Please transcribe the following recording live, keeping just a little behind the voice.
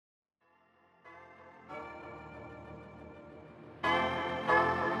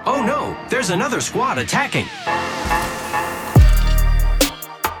Oh no, there's another squad attacking.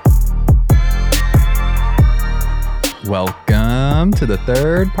 Welcome to the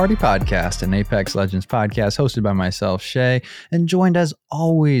Third Party Podcast, an Apex Legends podcast hosted by myself, Shay, and joined as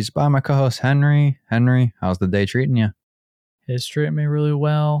always by my co-host, Henry. Henry, how's the day treating you? It's treating me really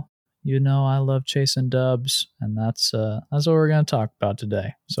well. You know, I love chasing dubs, and that's what we're going to talk about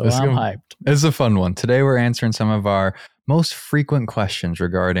today. So I'm hyped. It's a fun one. Today we're answering some of our most frequent questions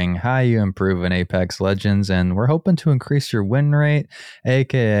regarding how you improve in Apex Legends, and we're hoping to increase your win rate,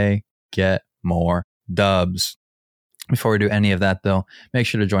 aka get more dubs. Before we do any of that, though, make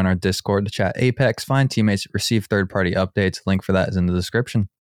sure to join our Discord to chat Apex, find teammates, receive third-party updates. Link for that is in the description.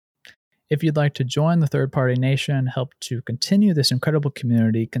 If you'd like to join the Third Party Nation and help to continue this incredible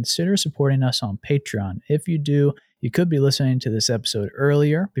community, consider supporting us on Patreon. If you do, you could be listening to this episode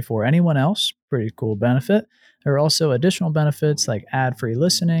earlier before anyone else. Pretty cool benefit. There are also additional benefits like ad-free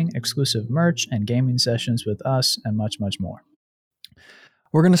listening, exclusive merch, and gaming sessions with us, and much, much more.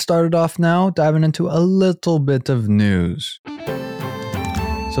 We're going to start it off now, diving into a little bit of news.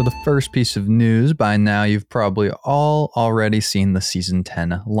 So the first piece of news, by now you've probably all already seen the Season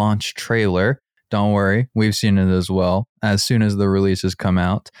 10 launch trailer. Don't worry, we've seen it as well, as soon as the releases come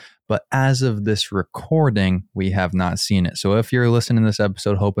out. But as of this recording, we have not seen it. So if you're listening to this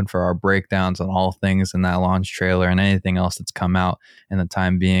episode hoping for our breakdowns on all things in that launch trailer and anything else that's come out in the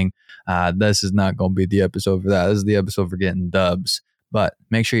time being, this is not going to be the episode for that. This is the episode for getting dubs. But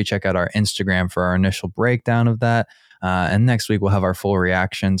make sure you check out our Instagram for our initial breakdown of that. And next week, we'll have our full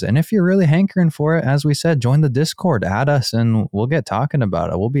reactions. And if you're really hankering for it, as we said, join the Discord, add us, and we'll get talking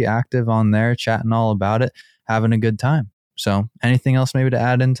about it. We'll be active on there, chatting all about it, having a good time. So anything else maybe to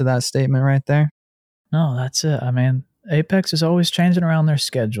add into that statement right there? No, that's it. I mean, Apex is always changing around their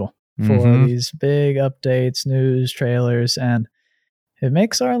schedule for these big updates, news, trailers, and it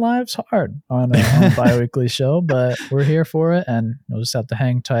makes our lives hard on a bi-weekly show, but we're here for it, and you'll just have to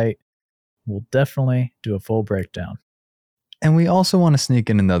hang tight. We'll definitely do a full breakdown. And we also want to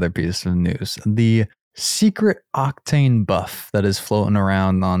sneak in another piece of news. The secret Octane buff that is floating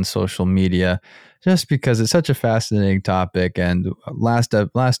around on social media, just because it's such a fascinating topic. And last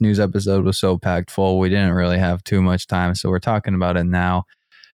news episode was so packed full, we didn't really have too much time. So we're talking about it now.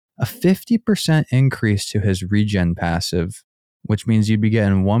 A 50% increase to his regen passive, which means you'd be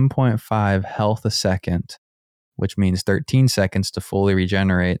getting 1.5 health a second, which means 13 seconds to fully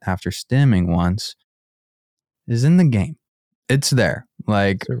regenerate after stimming once, is in the game. It's there.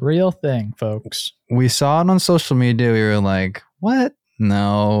 Like, it's a real thing, folks. We saw it on social media. We were like, what?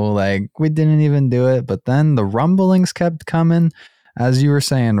 No, like, we didn't even do it. But then the rumblings kept coming. As you were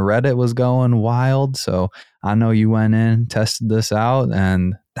saying, Reddit was going wild. So I know you went in, tested this out,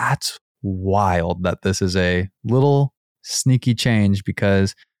 and that's wild that this is a little sneaky change,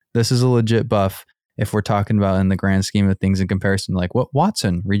 because this is a legit buff. If we're talking about in the grand scheme of things in comparison, like what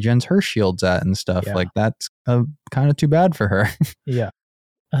Wattson regens her shields at and stuff, like that's kind of too bad for her. Yeah.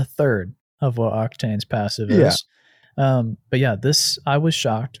 A third of what Octane's passive is. But yeah, I was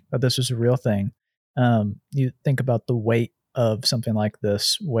shocked that this was a real thing. You think about the weight of something like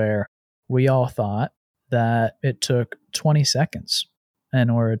this, where we all thought that it took 20 seconds in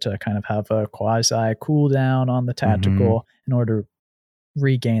order to kind of have a quasi cooldown on the tactical in order to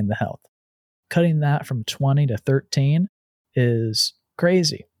regain the health. Cutting that from 20 to 13 is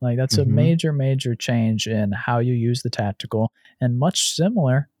crazy. Like, that's a major, major change in how you use the tactical, and much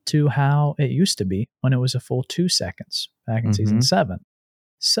similar to how it used to be when it was a full 2 seconds back in Season 7.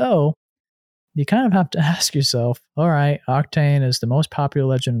 So you kind of have to ask yourself, all right, Octane is the most popular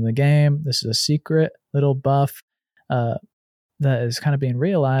legend in the game. This is a secret little buff that is kind of being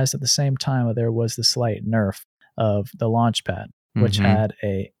realized at the same time that there was the slight nerf of the launch pad, which had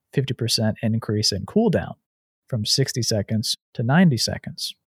a 50% increase in cooldown from 60 seconds to 90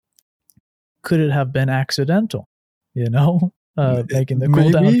 seconds. Could it have been accidental? Making the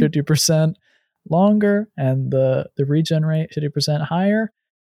cooldown 50% longer and the regen rate 50% higher?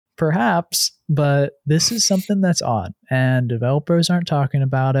 Perhaps, but this is something that's odd, and developers aren't talking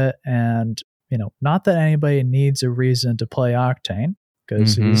about it. And, not that anybody needs a reason to play Octane,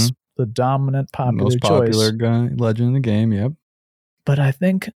 because he's the dominant most popular legend in the game. Yep. But I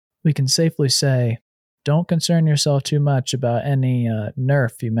think we can safely say, don't concern yourself too much about any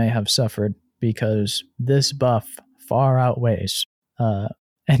nerf you may have suffered, because this buff far outweighs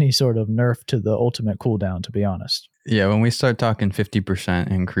any sort of nerf to the ultimate cooldown, to be honest. Yeah, when we start talking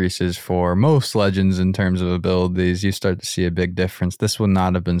 50% increases for most legends in terms of abilities, you start to see a big difference. This would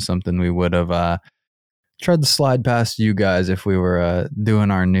not have been something we would have tried to slide past you guys if we were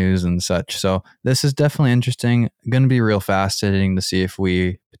doing our news and such. So this is definitely interesting. Going to be real fascinating to see if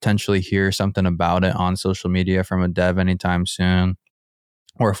we potentially hear something about it on social media from a dev anytime soon,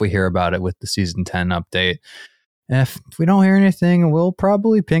 or if we hear about it with the Season 10 update. If we don't hear anything, we'll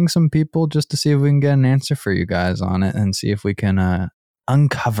probably ping some people just to see if we can get an answer for you guys on it and see if we can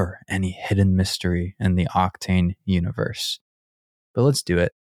uncover any hidden mystery in the Octane universe. But let's do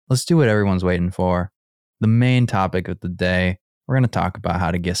it. Let's do what everyone's waiting for. The main topic of the day. We're going to talk about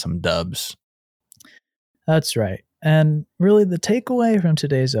how to get some dubs. That's right. And really the takeaway from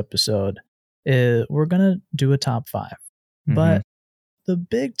today's episode is we're going to do a top 5. Mm-hmm. But the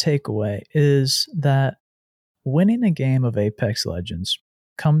big takeaway is that winning a game of Apex Legends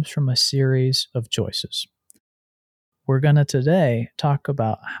comes from a series of choices. We're going to today talk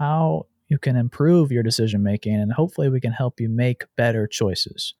about how you can improve your decision making, and hopefully we can help you make better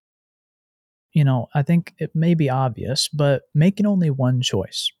choices. You know, I think it may be obvious, but making only one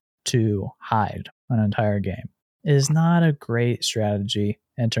choice to hide an entire game is not a great strategy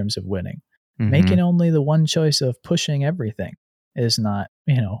in terms of winning. Mm-hmm. Making only the one choice of pushing everything is not,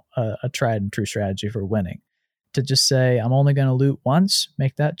 a tried and true strategy for winning. To just say, I'm only going to loot once,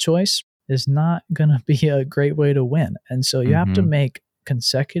 make that choice, is not going to be a great way to win. And so you have to make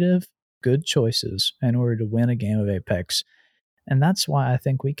consecutive good choices in order to win a game of Apex. And that's why I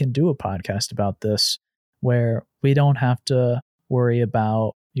think we can do a podcast about this, where we don't have to worry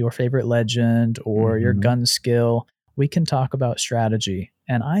about your favorite legend or your gun skill. We can talk about strategy.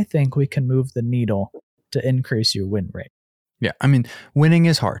 And I think we can move the needle to increase your win rate. Yeah, I mean, winning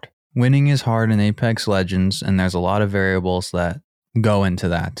is hard. Winning is hard in Apex Legends, and there's a lot of variables that go into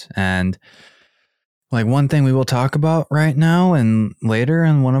that. And like one thing we will talk about right now and later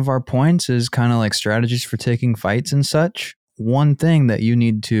in one of our points is kind of like strategies for taking fights and such. One thing that you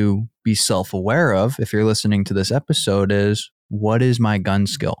need to be self-aware of if you're listening to this episode is, what is my gun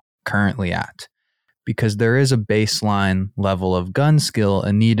skill currently at? Because there is a baseline level of gun skill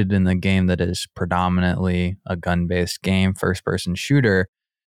needed in a game that is predominantly a gun-based game, first-person shooter.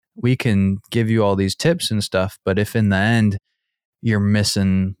 We can give you all these tips and stuff, but if in the end you're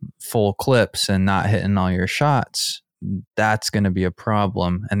missing full clips and not hitting all your shots, that's going to be a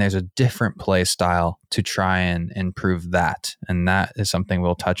problem. And there's a different play style to try and improve that. And that is something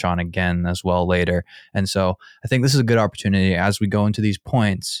we'll touch on again as well later. And so I think this is a good opportunity as we go into these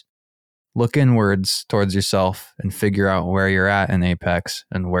points, look inwards towards yourself and figure out where you're at in Apex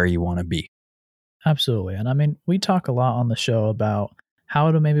and where you want to be. Absolutely. And I mean, we talk a lot on the show about how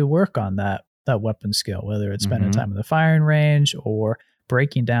to maybe work on that weapon skill, whether it's spending time in the firing range or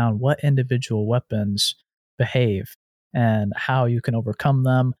breaking down what individual weapons behave and how you can overcome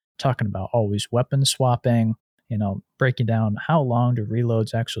them, talking about always weapon swapping, breaking down how long do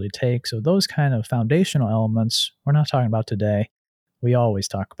reloads actually take. So those kind of foundational elements we're not talking about today. We always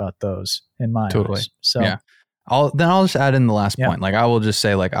talk about those in my eyes. So yeah. I'll just add in the last point. Like I will just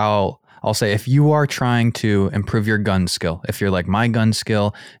say I'll say if you are trying to improve your gun skill, if you're like, my gun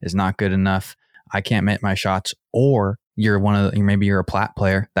skill is not good enough, I can't make my shots, or maybe you're a plat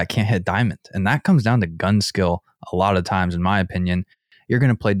player that can't hit diamond. And that comes down to gun skill a lot of times, in my opinion. You're going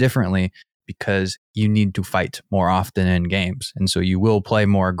to play differently because you need to fight more often in games. And so you will play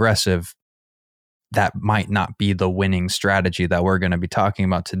more aggressive. That might not be the winning strategy that we're going to be talking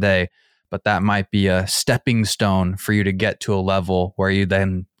about today, but that might be a stepping stone for you to get to a level where you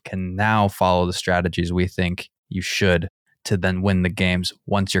then can now follow the strategies we think you should to then win the games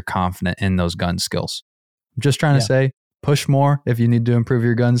once you're confident in those gun skills. I'm just trying to say, push more if you need to improve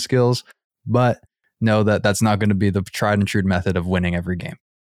your gun skills, but know that that's not going to be the tried and true method of winning every game.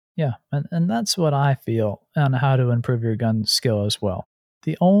 Yeah, and that's what I feel on how to improve your gun skill as well.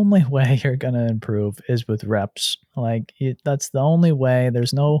 The only way you're going to improve is with reps. That's the only way.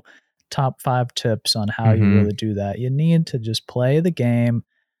 There's no top 5 tips on how you really do that. You need to just play the game.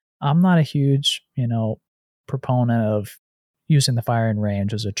 I'm not a huge, proponent of using the firing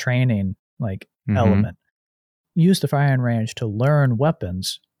range as a training element. Use the firing range to learn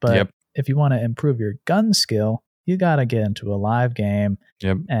weapons, but if you want to improve your gun skill, you got to get into a live game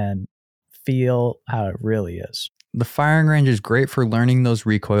and feel how it really is. The firing range is great for learning those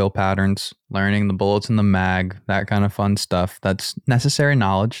recoil patterns, learning the bullets in the mag, that kind of fun stuff. That's necessary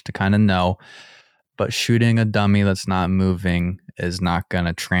knowledge to kind of know. But shooting a dummy that's not moving is not going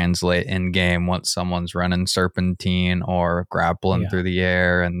to translate in game once someone's running serpentine or grappling through the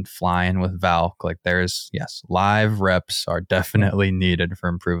air and flying with Valk. Live reps are definitely needed for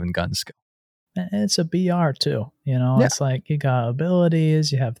improving gun skill. It's a BR too. It's like you got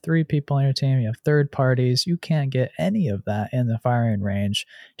abilities, you have 3 people on your team, you have third parties. You can't get any of that in the firing range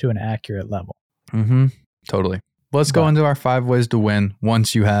to an accurate level. Totally. Let's go into our 5 ways to win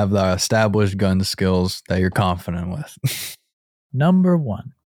once you have the established gun skills that you're confident with. Number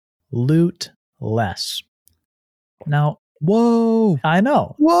 1, loot less. Now, Whoa. I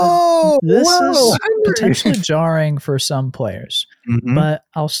know. Whoa. This Whoa, is Henry. potentially jarring for some players, but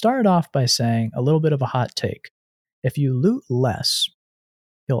I'll start off by saying a little bit of a hot take. If you loot less,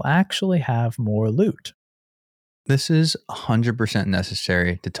 you'll actually have more loot. This is 100%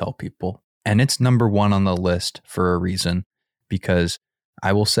 necessary to tell people. And it's number one on the list for a reason, because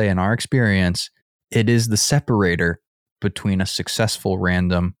I will say in our experience, it is the separator between a successful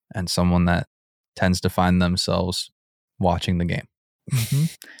random and someone that tends to find themselves watching the game.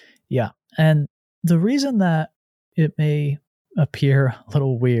 Yeah. And the reason that it may appear a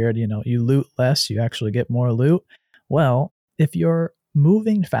little weird, you loot less, you actually get more loot. Well, if you're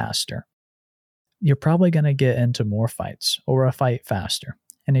moving faster, you're probably going to get into more fights or a fight faster.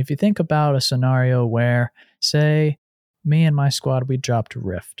 And if you think about a scenario where, say, me and my squad, we dropped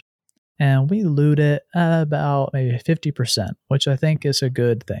Rift and we looted about maybe 50%, which I think is a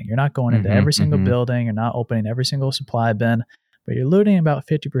good thing. You're not going into every single building, you're not opening every single supply bin, but you're looting about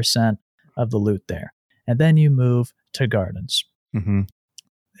 50% of the loot there. And then you move to Gardens.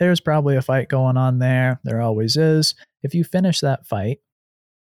 There's probably a fight going on there. There always is. If you finish that fight,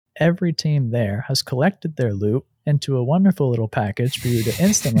 every team there has collected their loot into a wonderful little package for you to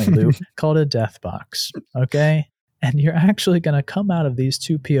instantly loot called a death box. Okay? And you're actually going to come out of these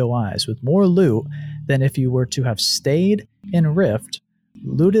two POIs with more loot than if you were to have stayed in Rift,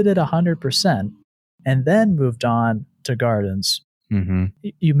 looted it 100%, and then moved on to Gardens.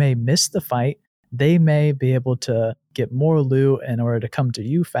 You may miss the fight. They may be able to get more loot in order to come to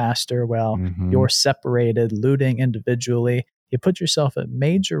you faster while you're separated, looting individually. You put yourself at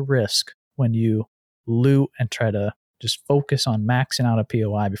major risk when you loot and try to just focus on maxing out a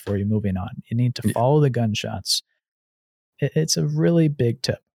POI before you're moving on. You need to follow the gunshots. It's a really big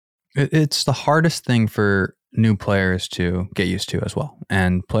tip. It's the hardest thing for new players to get used to as well.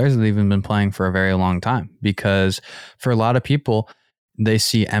 And players that have even been playing for a very long time, because for a lot of people, they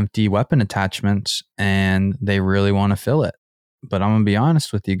see empty weapon attachments and they really want to fill it. But I'm going to be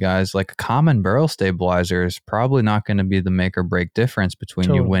honest with you guys, like a common barrel stabilizer is probably not going to be the make or break difference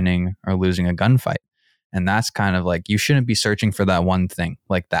between you winning or losing a gunfight. And that's kind of like, you shouldn't be searching for that one thing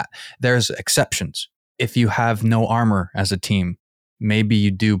like that. There's exceptions. If you have no armor as a team, maybe you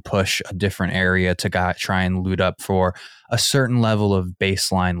do push a different area to try and loot up for a certain level of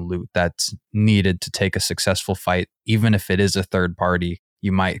baseline loot that's needed to take a successful fight. Even if it is a third party,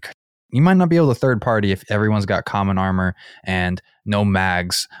 you might not be able to third party if everyone's got common armor and no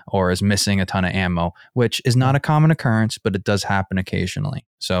mags or is missing a ton of ammo, which is not a common occurrence, but it does happen occasionally.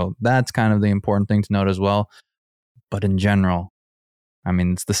 So that's kind of the important thing to note as well. But in general, I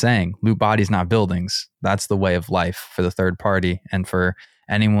mean, it's the saying, loot bodies, not buildings. That's the way of life for the third party and for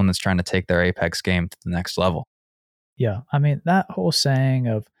anyone that's trying to take their Apex game to the next level. Yeah, I mean, that whole saying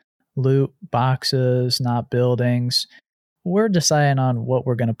of loot boxes, not buildings, we're deciding on what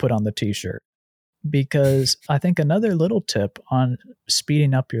we're going to put on the t-shirt. Because I think another little tip on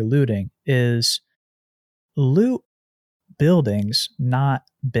speeding up your looting is loot buildings, not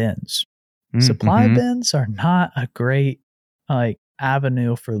bins. Supply bins are not a great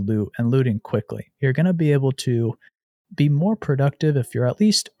avenue for loot and looting quickly. You're going to be able to be more productive if you're at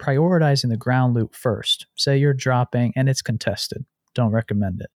least prioritizing the ground loot first. Say you're dropping and it's contested. Don't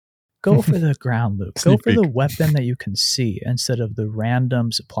recommend it. Go for the ground loot. Go for the weapon that you can see instead of the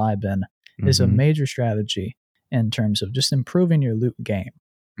random supply bin is a major strategy in terms of just improving your loot game.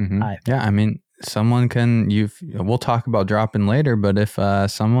 Yeah, I mean, someone can, we'll talk about dropping later, but if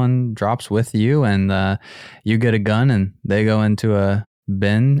someone drops with you and you get a gun and they go into a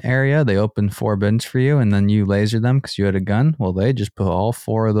bin area, they open 4 bins for you and then you laser them because you had a gun, well, they just put all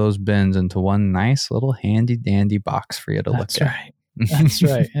 4 of those bins into one nice little handy dandy box for you to look at. Right. That's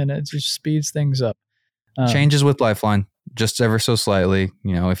right. And it just speeds things up. Changes with Lifeline, just ever so slightly.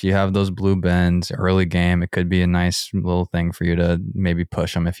 If you have those blue bins early game, it could be a nice little thing for you to maybe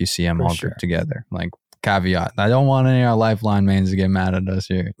push them if you see them all grouped together. Like, caveat, I don't want any of our Lifeline mains to get mad at us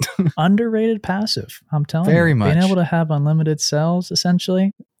here. Underrated passive, I'm telling you. Very much. Being able to have unlimited cells,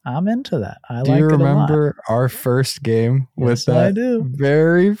 essentially, I'm into that. Do you remember our first game with that? I do.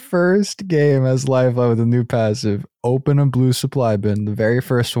 Very first game as Lifeline with a new passive. Open a blue supply bin. The very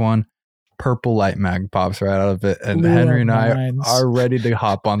first one. Purple light mag pops right out of it. And Henry and I are ready to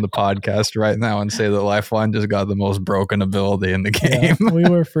hop on the podcast right now and say that Lifeline just got the most broken ability in the game. Yeah, we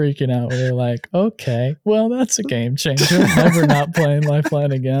were freaking out. We were like, okay, well, that's a game changer. Never not playing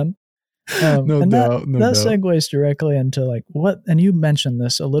Lifeline again. No doubt. That segues directly into what, and you mentioned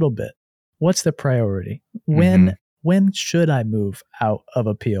this a little bit. What's the priority? When should I move out of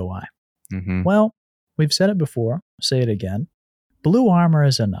a POI? Well, we've said it before. Say it again. blue armor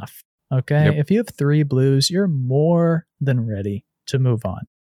is enough. Okay. Yep. If you have 3 blues, you're more than ready to move on.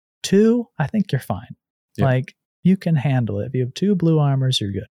 2, I think you're fine. Yep. Like, you can handle it. If you have 2 blue armors,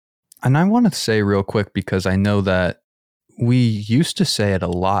 you're good. And I want to say real quick, because I know that we used to say it a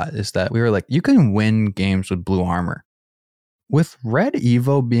lot, is that we were like, you can win games with blue armor. With red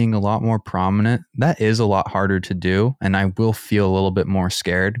Evo being a lot more prominent, that is a lot harder to do. And I will feel a little bit more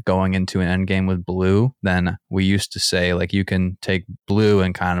scared going into an end game with blue than we used to say. Like, you can take blue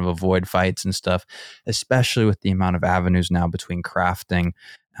and kind of avoid fights and stuff, especially with the amount of avenues now between crafting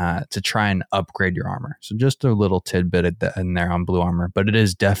to try and upgrade your armor. So just a little tidbit in there on blue armor, but it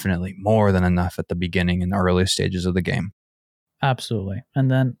is definitely more than enough at the beginning and early stages of the game. Absolutely. And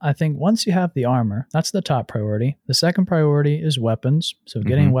then I think once you have the armor, that's the top priority. The second priority is weapons. So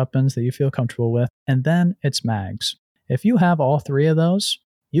getting weapons that you feel comfortable with. And then it's mags. If you have all 3 of those,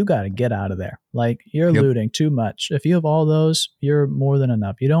 you got to get out of there. Like, you're looting too much. If you have all those, you're more than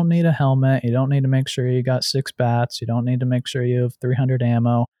enough. You don't need a helmet. You don't need to make sure you got 6 bats. You don't need to make sure you have 300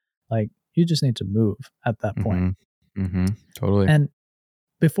 ammo. Like, you just need to move at that point. Totally. And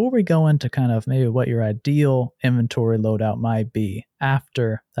before we go into kind of maybe what your ideal inventory loadout might be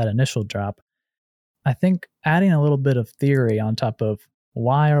after that initial drop, I think adding a little bit of theory on top of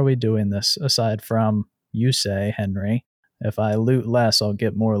why are we doing this, aside from, you say, Henry, if I loot less, I'll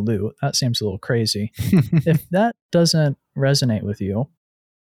get more loot. That seems a little crazy. If that doesn't resonate with you,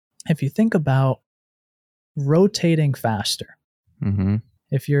 if you think about rotating faster,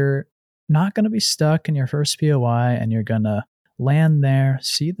 if you're not going to be stuck in your first POI and you're going to land there,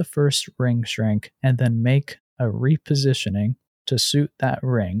 see the first ring shrink, and then make a repositioning to suit that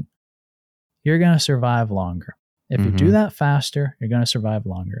ring, you're going to survive longer. If you do that faster, you're going to survive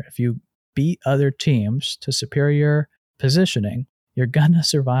longer. If you beat other teams to superior positioning, you're going to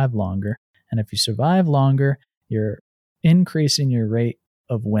survive longer. And if you survive longer, you're increasing your rate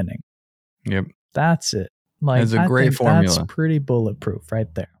of winning. Yep. That's it. Like, it's a great formula. That's pretty bulletproof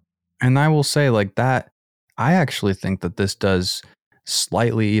right there. And I will say, like, that, I actually think that this does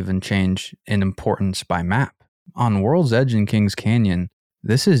slightly even change in importance by map. On World's Edge and Kings Canyon,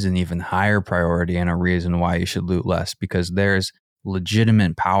 this is an even higher priority and a reason why you should loot less, because there's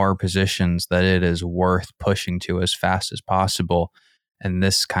legitimate power positions that it is worth pushing to as fast as possible. And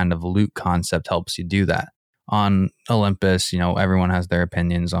this kind of loot concept helps you do that. On Olympus, everyone has their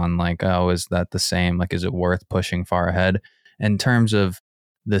opinions on, like, oh, is that the same? Like, is it worth pushing far ahead? In terms of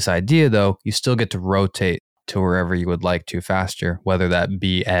this idea, though, you still get to rotate to wherever you would like to faster, whether that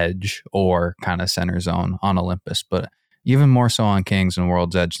be edge or kind of center zone on Olympus. But even more so on Kings and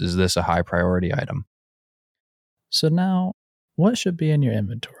World's Edge, is this a high priority item? So now, what should be in your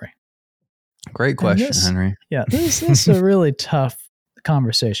inventory? Great question, Henry. Yeah, this is a really tough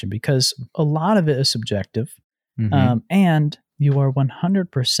conversation because a lot of it is subjective, and you are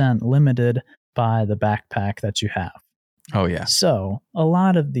 100% limited by the backpack that you have. Oh, yeah. So a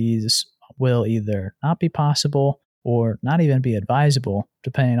lot of these will either not be possible or not even be advisable,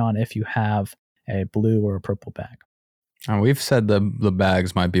 depending on if you have a blue or a purple bag. And we've said the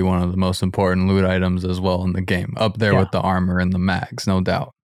bags might be one of the most important loot items as well in the game, up there with the armor and the mags, no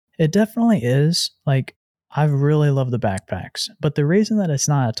doubt. It definitely is. Like, I really love the backpacks, but the reason that it's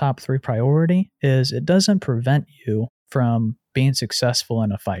not a top 3 priority is it doesn't prevent you from being successful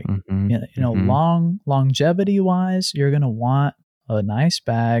in a fight. Longevity wise, you're going to want a nice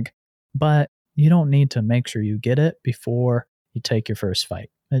bag, but you don't need to make sure you get it before you take your first fight.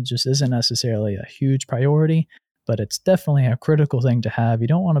 It just isn't necessarily a huge priority, but it's definitely a critical thing to have. You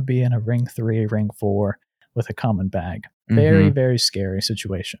don't want to be in a ring 3, ring 4 with a common bag. Very, very scary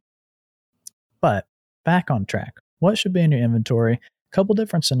situation. But back on track. What should be in your inventory? A couple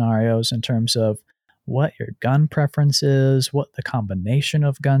different scenarios in terms of what your gun preference is, what the combination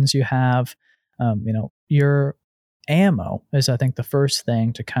of guns you have. Your ammo is, I think, the first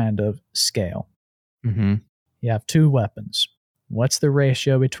thing to kind of scale. You have 2 weapons. What's the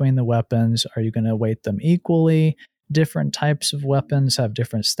ratio between the weapons? Are you going to weight them equally? Different types of weapons have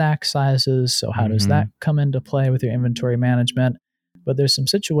different stack sizes. So how does that come into play with your inventory management? But there's some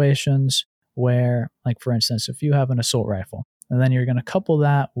situations where, like, for instance, if you have an assault rifle, and then you're going to couple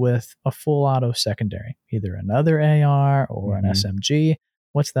that with a full auto secondary, either another AR or an SMG,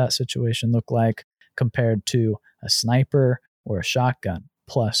 what's that situation look like compared to a sniper or a shotgun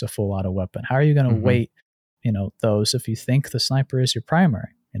plus a full auto weapon? How are you going to weight, those if you think the sniper is your primary?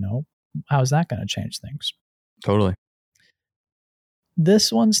 How's that going to change things? Totally.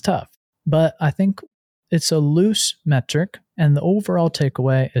 This one's tough, but I think it's a loose metric, and the overall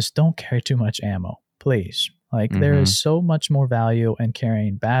takeaway is don't carry too much ammo, please. Like, there is so much more value in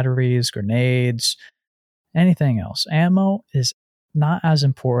carrying batteries, grenades, anything else. Ammo is not as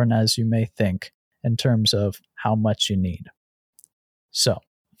important as you may think in terms of how much you need. So,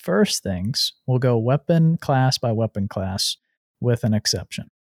 first things, we'll go weapon class by weapon class with an exception.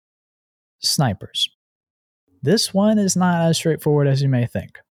 Snipers. This one is not as straightforward as you may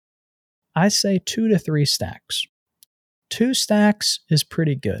think. I say 2 to 3 stacks. 2 stacks is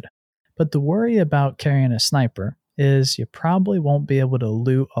pretty good, but the worry about carrying a sniper is you probably won't be able to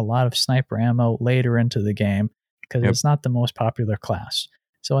loot a lot of sniper ammo later into the game because it's not the most popular class.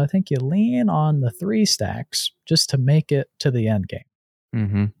 So I think you lean on the 3 stacks just to make it to the end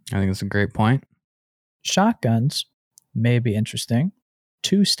game. I think that's a great point. Shotguns may be interesting.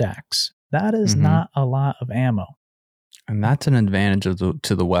 2 stacks. That is not a lot of ammo. And that's an advantage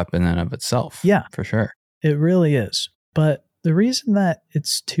to the weapon in of itself. Yeah. For sure. It really is. But the reason that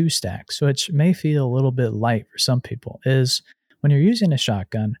it's 2 stacks, which may feel a little bit light for some people, is when you're using a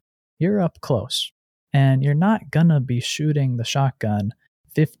shotgun, you're up close. And you're not going to be shooting the shotgun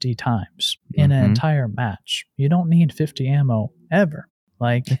 50 times in an entire match. You don't need 50 ammo ever.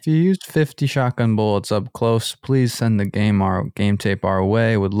 Like, if you used 50 shotgun bullets up close, please send the game tape our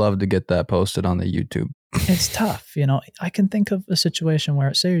way. Would love to get that posted on the YouTube. It's tough. You know, I can think of a situation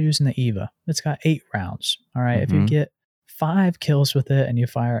where, say you're using the EVA. It's got 8 rounds. All right. If you get 5 kills with it and you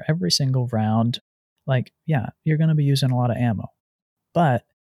fire every single round, like, yeah, you're going to be using a lot of ammo. But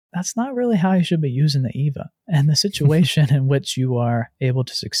that's not really how you should be using the EVA. And the situation in which you are able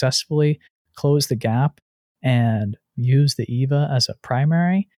to successfully close the gap and use the EVA as a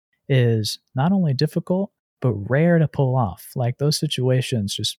primary is not only difficult, but rare to pull off. Like, those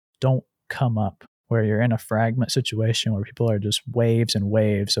situations just don't come up where you're in a fragment situation where people are just waves and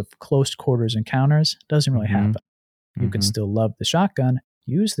waves of close quarters encounters. It doesn't really happen. You can still love the shotgun,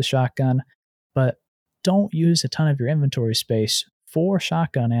 use the shotgun, but don't use a ton of your inventory space for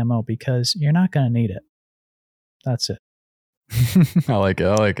shotgun ammo because you're not going to need it. That's it. I like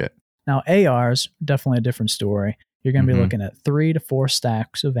it. Now, ARs, definitely a different story. You're going to be looking at 3 to 4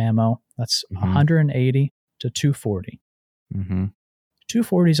 stacks of ammo. That's 180 to 240.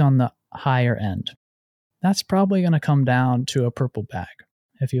 240 is on the higher end. That's probably going to come down to a purple bag.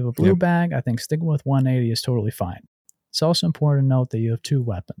 If you have a blue bag, I think sticking with 180 is totally fine. It's also important to note that you have 2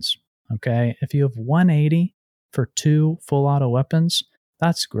 weapons. Okay? If you have 180 for 2 full auto weapons,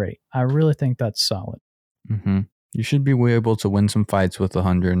 that's great. I really think that's solid. You should be able to win some fights with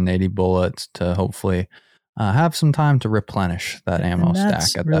 180 bullets to hopefully have some time to replenish that ammo stack at that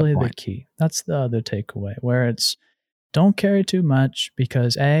point. That's really the key. That's the other takeaway, where it's don't carry too much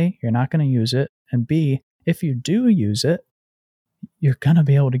because A, you're not going to use it, and B, if you do use it, you're going to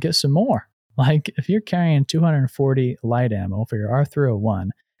be able to get some more. Like, if you're carrying 240 light ammo for your R301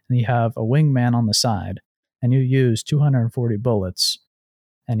 and you have a wingman on the side and you use 240 bullets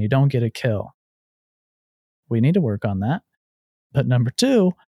and you don't get a kill, we need to work on that. But number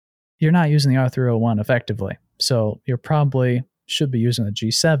 2, you're not using the R301 effectively. So you're probably should be using the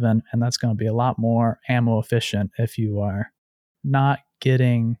G7, and that's going to be a lot more ammo efficient if you are not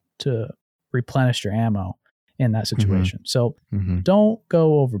getting to replenish your ammo in that situation. So don't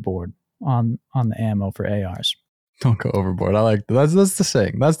go overboard on the ammo for ARs. Don't go overboard. I like that. That's the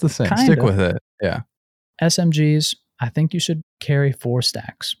saying. That's the saying. Stick with it. Yeah. SMGs, I think you should carry 4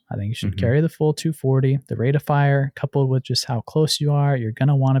 stacks. I think you should carry the full 240. The rate of fire, coupled with just how close you are, you're going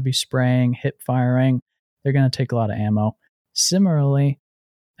to want to be spraying, hip firing. They're going to take a lot of ammo. Similarly,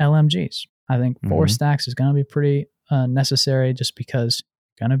 LMGs. I think 4 stacks is going to be pretty necessary just because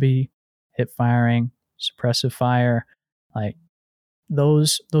you're going to be hip firing, suppressive fire. Like,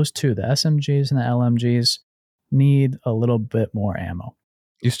 those 2, the SMGs and the LMGs, need a little bit more ammo.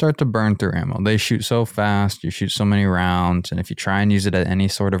 You start to burn through ammo. They shoot so fast, you shoot so many rounds, and if you try and use it at any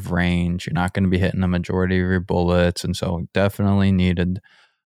sort of range, you're not going to be hitting the majority of your bullets, and so definitely needed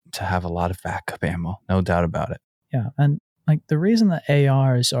to have a lot of backup ammo, no doubt about it. Yeah, and like the reason that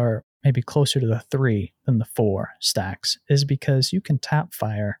ARs are maybe closer to the 3 than the 4 stacks is because you can tap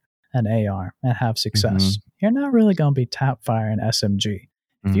fire an AR and have success. You're not really going to be tap firing SMG.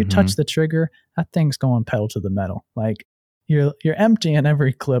 If you touch the trigger, that thing's going pedal to the metal. Like, you're emptying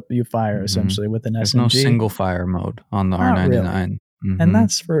every clip you fire essentially with an SMG. There's no single fire mode on the R99. Really. And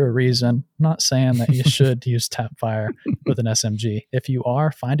that's for a reason. I'm not saying that you should use tap fire with an SMG. If you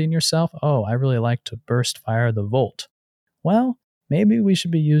are finding yourself, I really like to burst fire the Volt. Well, maybe we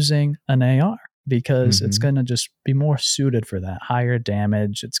should be using an AR because it's going to just be more suited for that. Higher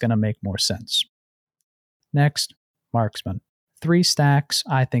damage. It's going to make more sense. Next, marksman. 3 stacks,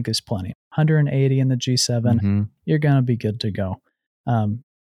 I think, is plenty. 180 in the G7, you're going to be good to go.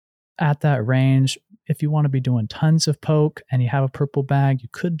 At that range, if you want to be doing tons of poke and you have a purple bag, you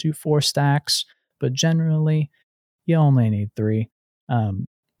could do 4 stacks, but generally, you only need 3. And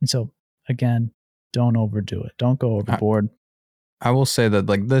so again, don't overdo it. Don't go overboard. I will say that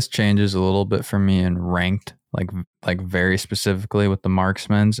like this changes a little bit for me in ranked, like very specifically with the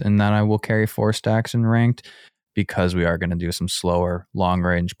marksmen's, in that I will carry 4 stacks in ranked because we are going to do some slower long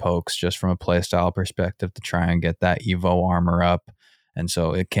range pokes just from a playstyle perspective to try and get that Evo armor up. And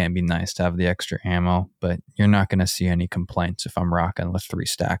so it can be nice to have the extra ammo, but you're not going to see any complaints if I'm rocking with 3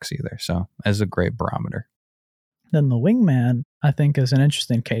 stacks either. So as a great barometer. Then the wingman, I think, is an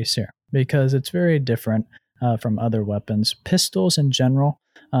interesting case here because it's very different from other weapons. Pistols in general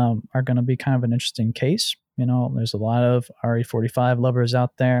are going to be kind of an interesting case. You know, there's a lot of RE45 lovers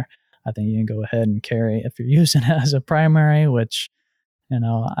out there. I think you can go ahead and carry if you're using it as a primary, which, you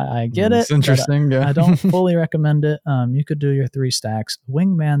know, I get it. It's interesting. Yeah. I don't fully recommend it. You could do your 3 stacks.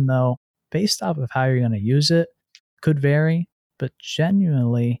 Wingman, though, based off of how you're going to use it, could vary, but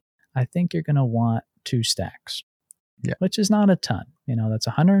genuinely, I think you're going to want 2 stacks, which is not a ton. You know, that's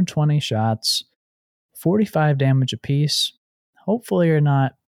 120 shots, 45 damage apiece. Hopefully, you're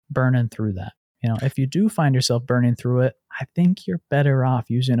not burning through that. You know, if you do find yourself burning through it, I think you're better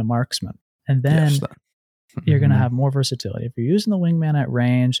off using a marksman. And then you're going to have more versatility. If you're using the wingman at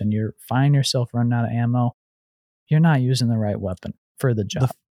range and you find yourself running out of ammo, you're not using the right weapon for the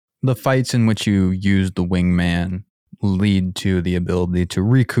job. The fights in which you use the wingman lead to the ability to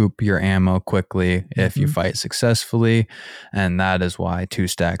recoup your ammo quickly if you fight successfully. And that is why 2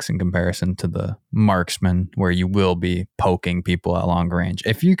 stacks in comparison to the marksman, where you will be poking people at long range.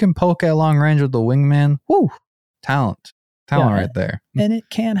 If you can poke at long range with the wingman, whoo, talent right there. And it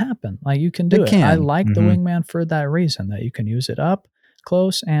can happen. Like you can do it. I like the wingman for that reason, that you can use it up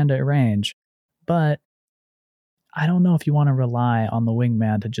close and at range. But I don't know if you want to rely on the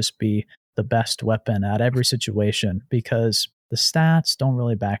wingman to just be the best weapon at every situation, because the stats don't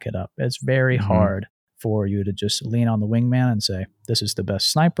really back it up. It's very hard for you to just lean on the wingman and say, this is the best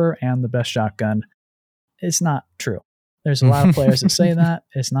sniper and the best shotgun. It's not true. There's a lot of players that say that.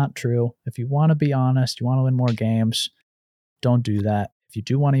 It's not true. If you want to be honest, you want to win more games, don't do that. If you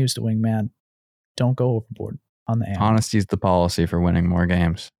do want to use the wingman, don't go overboard on the ammo. Honesty is the policy for winning more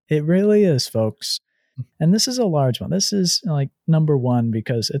games. It really is, folks. And this is a large one. This is like number 1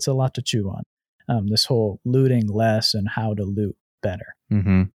 because it's a lot to chew on. This whole looting less and how to loot better.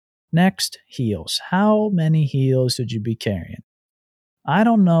 Next, heals. How many heals should you be carrying? I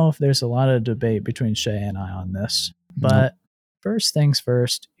don't know if there's a lot of debate between Shay and I on this, but first things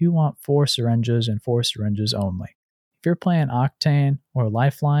first, you want 4 syringes and 4 syringes only. If you're playing Octane or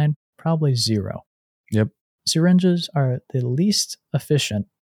Lifeline, probably 0. Yep. Syringes are the least efficient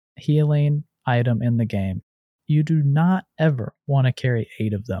healing item in the game. You do not ever want to carry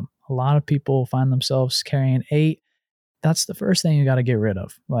 8 of them. A lot of people find themselves carrying 8. That's the first thing you got to get rid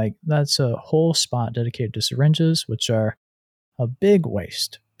of. Like, that's a whole spot dedicated to syringes, which are a big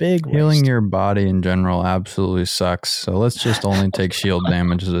waste. Healing your body in general absolutely sucks. So let's just only take shield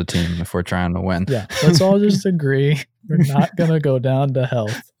damage as a team if we're trying to win. Yeah, let's all just agree we're not going to go down to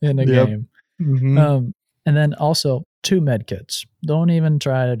health in a game. And then also 2 med kits. Don't even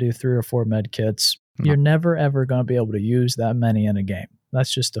try to do 3 or 4 med kits. You're never, ever going to be able to use that many in a game.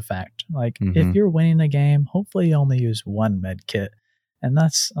 That's just a fact. Like, if you're winning a game, hopefully you only use 1 med kit. And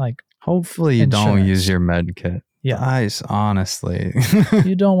that's like, hopefully you don't use your med kit. Yeah. Guys, honestly.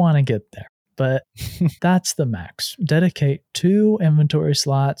 You don't want to get there. But that's the max. Dedicate 2 inventory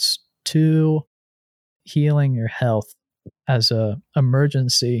slots to healing your health as a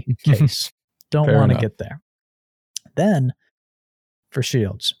emergency case. Don't want to get there. Then, for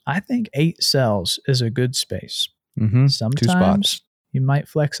shields, I think 8 cells is a good space. Sometimes 2 spots. You might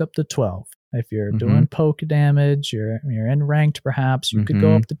flex up to 12. If you're doing poke damage, you're in ranked perhaps, you could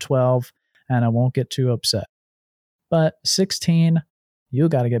go up to 12, and I won't get too upset. But 16, you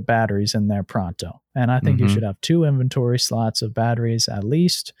got to get batteries in there pronto. And I think you should have 2 inventory slots of batteries at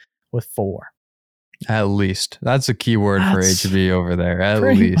least, with 4. At least. That's a key word for HB over there. At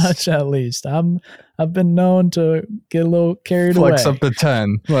pretty least. much at least. I've been known to get a little carried flex away. Up to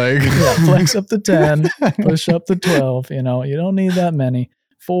 10. Like flex up to 10, push up to 12. You know, you don't need that many.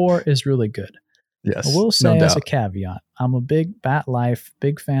 4 is really good. Yes. I will say as a caveat, I'm a big Bat Life,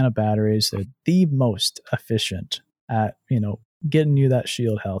 big fan of batteries. They're the most efficient at, getting you that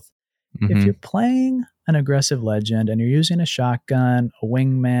shield health. If you're playing an aggressive legend and you're using a shotgun, a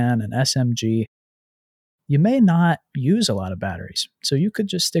wingman, an SMG, you may not use a lot of batteries. So you could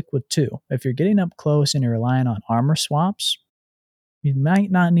just stick with 2. If you're getting up close and you're relying on armor swaps, you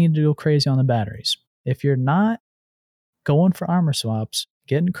might not need to go crazy on the batteries. If you're not going for armor swaps,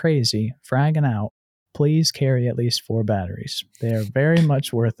 getting crazy, fragging out, please carry at least 4 batteries. They are very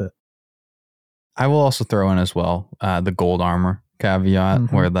much worth it. I will also throw in as well the gold armor,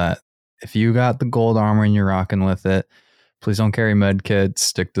 caveat where that if you got the gold armor and you're rocking with it, please don't carry med kits,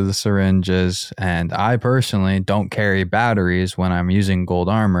 stick to the syringes. And I personally don't carry batteries when I'm using gold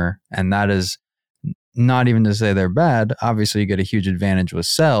armor. And that is not even to say they're bad. Obviously, you get a huge advantage with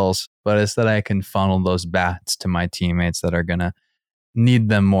cells, but it's that I can funnel those bats to my teammates that are going to need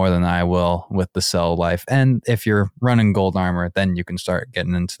them more than I will with the cell life. And if you're running gold armor, then you can start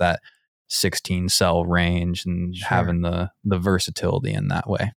getting into that 16 cell range and having the versatility in that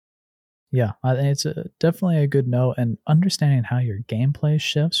way. Yeah, I think it's definitely a good note, and understanding how your gameplay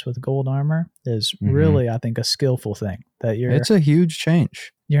shifts with gold armor is really, I think, a skillful thing. It's a huge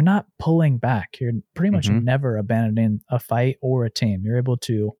change. You're not pulling back. You're pretty much never abandoning a fight or a team. You're able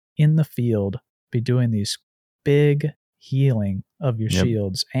to, in the field, be doing these big healing of your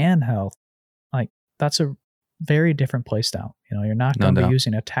shields and health. Like, that's a very different playstyle. You're not going to be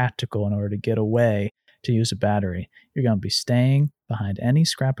using a tactical in order to get away to use a battery. You're going to be staying behind any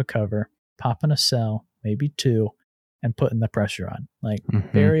scrap of cover, popping a cell, maybe two, and putting the pressure on. Like,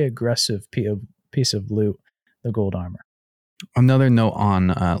 very aggressive piece of loot, the gold armor. Another note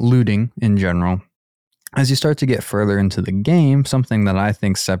on looting in general. As you start to get further into the game, something that I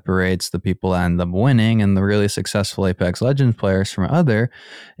think separates the people that end up winning and the really successful Apex Legends players from other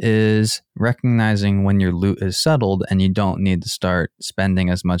is recognizing when your loot is settled and you don't need to start spending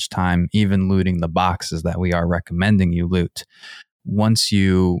as much time even looting the boxes that we are recommending you loot. Once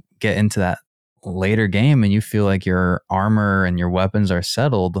you get into that later game and you feel like your armor and your weapons are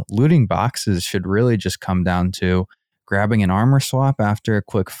settled, looting boxes should really just come down to grabbing an armor swap after a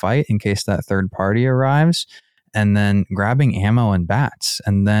quick fight in case that third party arrives, and then grabbing ammo and bats,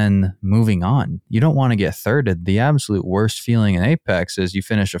 and then moving on. You don't want to get thirded. The absolute worst feeling in Apex is you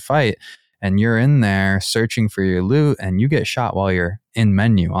finish a fight and you're in there searching for your loot and you get shot while you're in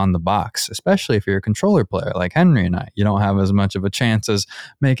menu on the box, especially if you're a controller player like Henry and I. You don't have as much of a chance as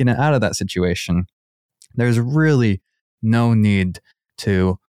making it out of that situation. There's really no need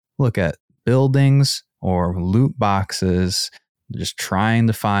to look at buildings or loot boxes, just trying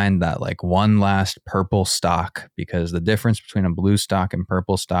to find that like one last purple stock, because the difference between a blue stock and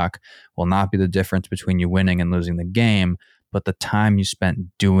purple stock will not be the difference between you winning and losing the game, but the time you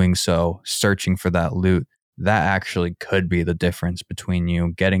spent doing so, searching for that loot, that actually could be the difference between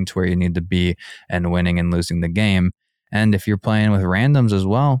you getting to where you need to be and winning and losing the game. And if you're playing with randoms as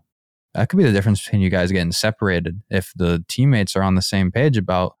well, that could be the difference between you guys getting separated. If the teammates are on the same page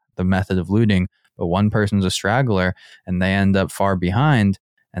about the method of looting, but one person's a straggler and they end up far behind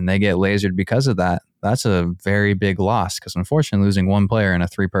and they get lasered because of that, that's a very big loss, because unfortunately losing one player in a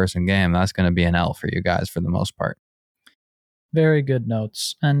 3-person game, that's going to be an L for you guys for the most part. Very good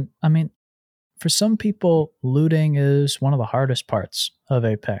notes. And I mean, for some people, looting is one of the hardest parts of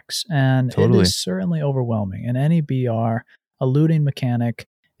Apex, and it is certainly overwhelming. In any BR, a looting mechanic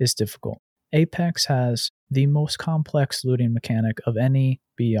is difficult. Apex has the most complex looting mechanic of any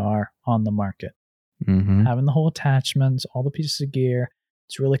BR on the market. Having the whole attachments, all the pieces of gear,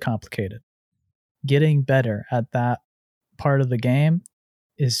 it's really complicated. Getting better at that part of the game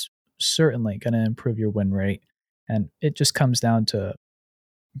is certainly going to improve your win rate. And it just comes down to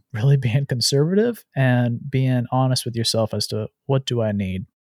really being conservative and being honest with yourself as to what do I need,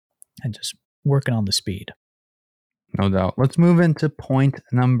 and just working on the speed. No doubt. Let's move into point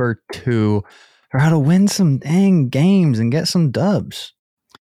number 2 for how to win some dang games and get some dubs.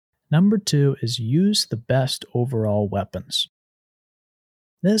 Number 2 is use the best overall weapons.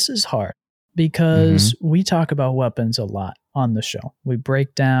 This is hard because we talk about weapons a lot on the show. We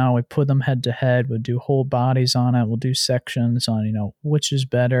break down, we put them head to head, we'll do whole bodies on it, we'll do sections on, which is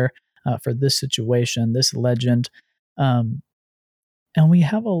better for this situation, this legend. And we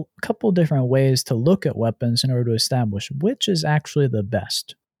have a couple different ways to look at weapons in order to establish which is actually the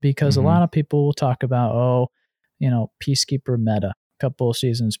best. Because a lot of people will talk about, Peacekeeper meta a couple of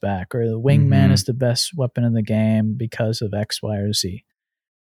seasons back, or the Wingman is the best weapon in the game because of X, Y, or Z.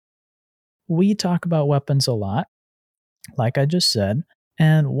 We talk about weapons a lot, like I just said,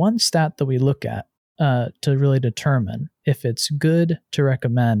 and one stat that we look at to really determine if it's good to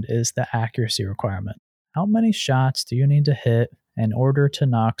recommend is the accuracy requirement. How many shots do you need to hit in order to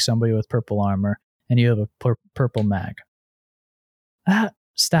knock somebody with purple armor and you have a purple mag? That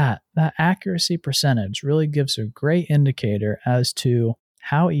stat, that accuracy percentage, really gives a great indicator as to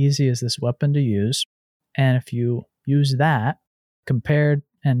how easy is this weapon to use. And if you use that compared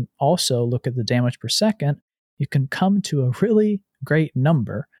and also look at the damage per second, you can come to a really great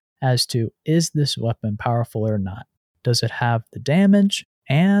number as to, is this weapon powerful or not? Does it have the damage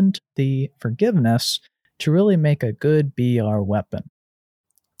and the forgiveness to really make a good BR weapon?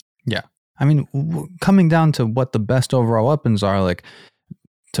 Yeah. I mean, coming down to what the best overall weapons are, like,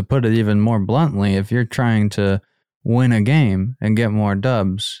 to put it even more bluntly, if you're trying to win a game and get more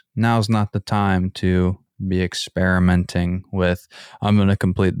dubs, now's not the time to be experimenting with, I'm going to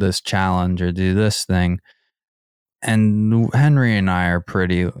complete this challenge or do this thing. And Henry and I are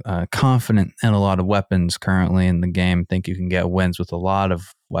pretty confident in a lot of weapons currently in the game. Think you can get wins with a lot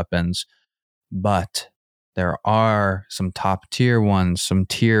of weapons, but there are some top tier ones, some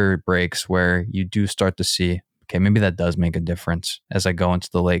tier breaks where you do start to see, okay, maybe that does make a difference as I go into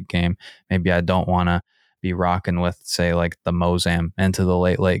the late game. Maybe I don't want to be rocking with, say, like the Mozam into the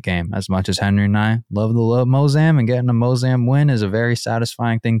late game. As much as Henry and I love the Mozam, and getting a Mozam win is a very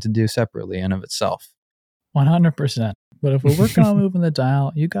satisfying thing to do separately in of itself. 100%. But if we're working on moving the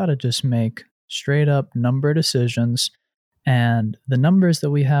dial, you got to just make straight up number decisions. And the numbers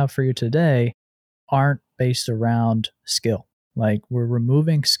that we have for you today aren't based around skill. Like, we're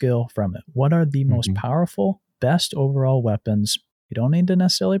removing skill from it. What are the most powerful, best overall weapons? You don't need to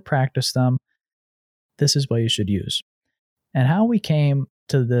necessarily practice them. This is what you should use. And how we came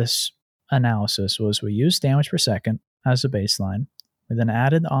to this analysis was we used damage per second as a baseline. We then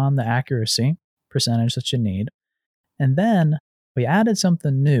added on the accuracy percentage that you need. And then we added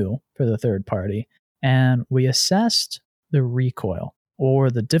something new for the third party, and we assessed the recoil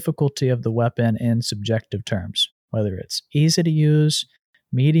or the difficulty of the weapon in subjective terms, whether it's easy to use,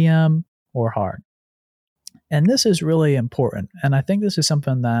 medium, or hard. And this is really important. And I think this is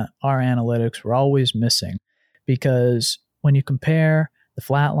something that our analytics were always missing, because when you compare the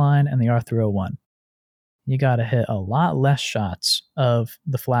Flatline and the R301, you got to hit a lot less shots of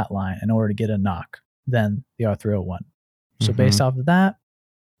the Flatline in order to get a knock than the R301. So based off of that,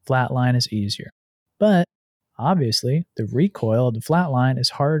 Flatline is easier. But obviously, the recoil of the Flatline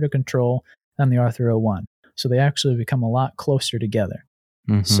is harder to control than the R301. So they actually become a lot closer together.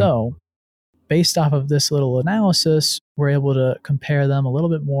 So based off of this little analysis, we're able to compare them a little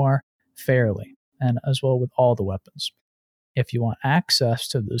bit more fairly, and as well with all the weapons. If you want access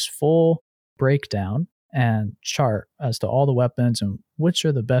to this full breakdown and chart as to all the weapons and which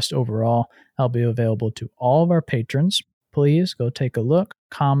are the best overall, I'll be available to all of our patrons. Please go take a look,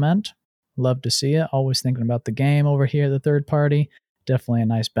 comment. Love to see it. Always thinking about the game over here, the third party. Definitely a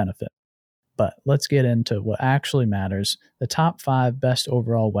nice benefit. But let's get into what actually matters. The top 5 best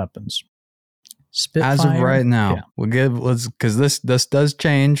overall weapons. Spitfire, as of right now, because this does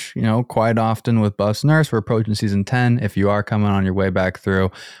change, quite often with Buffs Nerfs. We're approaching season 10. If you are coming on your way back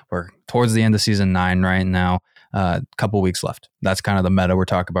through, we're towards the end of season 9 right now. A couple weeks left. That's kind of the meta we're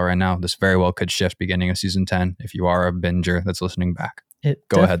talking about right now. This very well could shift beginning of season 10 if you are a binger that's listening back. It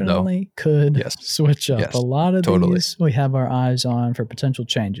Go ahead, though. Could switch up. Yes, a lot of these we have our eyes on for potential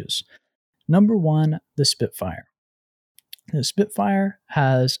changes. Number 1, the Spitfire. The Spitfire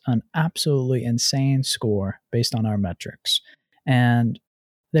has an absolutely insane score based on our metrics. And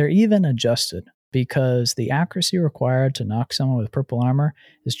they're even adjusted because the accuracy required to knock someone with purple armor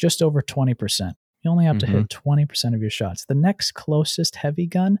is just over 20%. You only have to hit 20% of your shots. The next closest heavy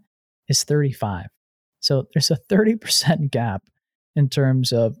gun is 35. So there's a 30% gap in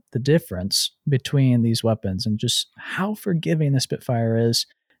terms of the difference between these weapons, and just how forgiving the Spitfire is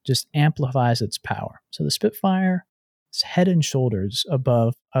just amplifies its power. So the Spitfire is head and shoulders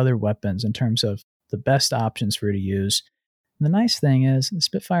above other weapons in terms of the best options for you to use. And the nice thing is the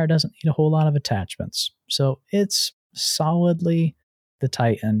Spitfire doesn't need a whole lot of attachments. So it's solidly the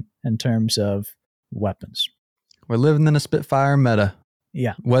Titan in terms of weapons. We're living in a Spitfire meta.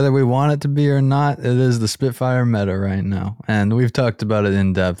 Yeah. Whether we want it to be or not, it is the Spitfire meta right now. And we've talked about it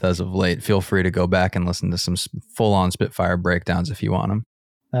in depth as of late. Feel free to go back and listen to some full-on Spitfire breakdowns if you want them.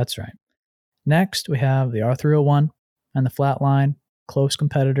 That's right. Next, we have the R301 and the Flatline. Close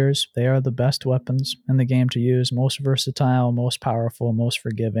competitors. They are the best weapons in the game to use. Most versatile, most powerful, most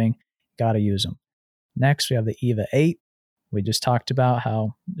forgiving. Got to use them. Next, we have the EVA 8. We just talked about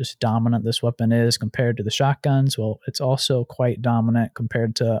how just dominant this weapon is compared to the shotguns. Well, it's also quite dominant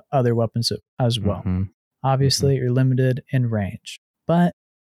compared to other weapons as well. Obviously, you're limited in range. But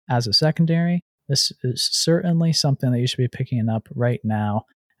as a secondary, this is certainly something that you should be picking up right now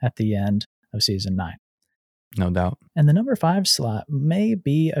at the end of Season 9. No doubt. And the number 5 slot may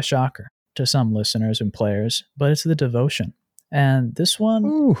be a shocker to some listeners and players, but it's the Devotion. And this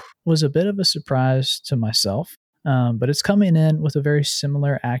one was a bit of a surprise to myself. But it's coming in with a very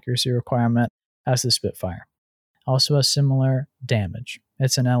similar accuracy requirement as the Spitfire. Also has similar damage.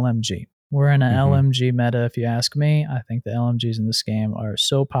 It's an LMG. We're in an LMG meta, if you ask me. I think the LMGs in this game are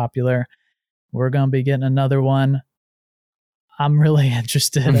so popular. We're going to be getting another one. I'm really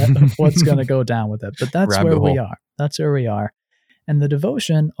interested in what's going to go down with it. But that's where we are. That's where we are. And the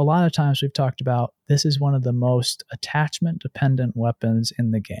devotion, a lot of times we've talked about, this is one of the most attachment dependent weapons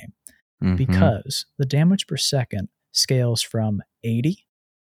in the game because the damage per second scales from 80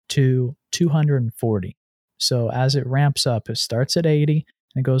 to 240. So as it ramps up, it starts at 80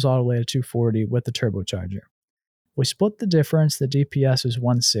 and it goes all the way to 240 with the turbocharger. We split the difference, the DPS is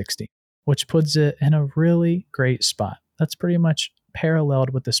 160, which puts it in a really great spot. That's pretty much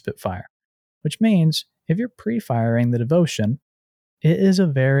paralleled with the Spitfire, which means if you're pre-firing the devotion, it is a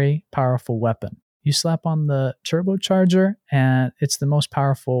very powerful weapon. You slap on the turbocharger and it's the most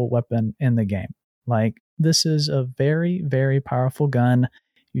powerful weapon in the game. Like, this is a very, very powerful gun.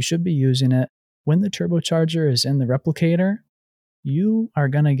 You should be using it. When the turbocharger is in the replicator, you are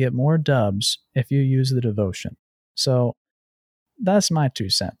going to get more dubs if you use the devotion. So that's my 2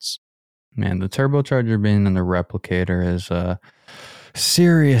 cents. Man, the turbocharger being in the replicator is a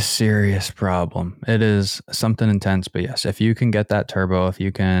serious problem. It is something intense, but yes, if you can get that turbo, if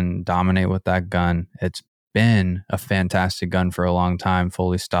you can dominate with that gun, it's been a fantastic gun for a long time,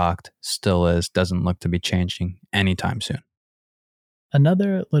 fully stocked, still is, doesn't look to be changing anytime soon.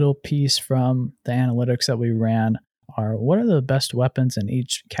 Another little piece from the analytics that we ran are what are the best weapons in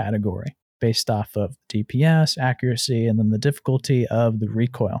each category based off of DPS, accuracy, and then the difficulty of the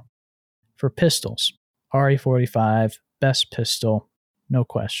recoil. For pistols, RE45, best pistol, no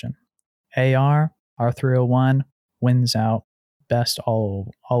question. AR, R301, wins out, best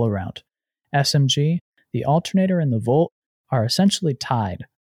all around. SMG, the alternator and the Volt are essentially tied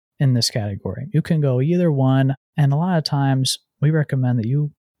in this category. You can go either one, and a lot of times we recommend that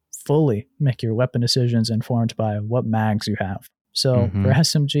you fully make your weapon decisions informed by what mags you have. So for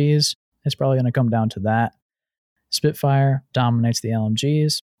SMGs, it's probably going to come down to that. Spitfire dominates the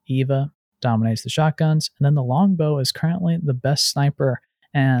LMGs, EVA dominates the shotguns, and then the longbow is currently the best sniper,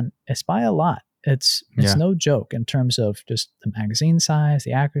 and it's by a lot. It's no joke in terms of just the magazine size,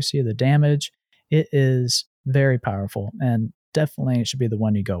 the accuracy, the damage. It is very powerful, and definitely it should be the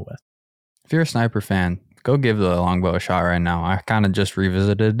one you go with. If you're a sniper fan, go give the longbow a shot right now. I kind of just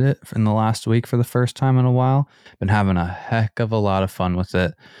revisited it in the last week for the first time in a while. Been having a heck of a lot of fun with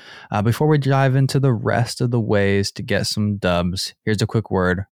it. Before we dive into the rest of the ways to get some dubs, here's a quick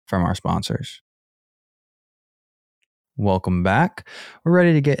word from our sponsors. Welcome back. We're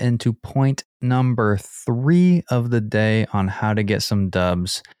ready to get into point number 3 of the day on how to get some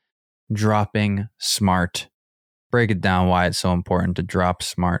dubs. Dropping smart. Break it down why it's so important to drop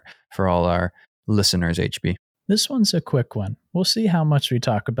smart for all our listeners, HB. This one's a quick one. We'll see how much we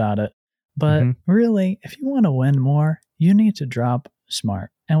talk about it. But really, if you want to win more, you need to drop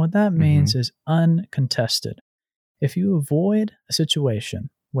smart. And what that means is uncontested. If you avoid a situation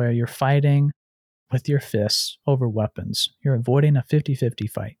where you're fighting with your fists over weapons, you're avoiding a 50-50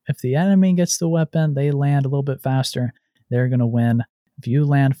 fight. If the enemy gets the weapon, they land a little bit faster, they're going to win. If you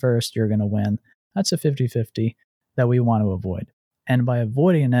land first, you're going to win. That's a 50-50 that we want to avoid. And by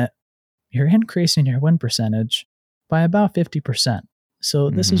avoiding it, you're increasing your win percentage by about 50%. So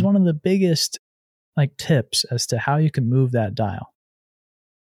this is one of the biggest tips as to how you can move that dial.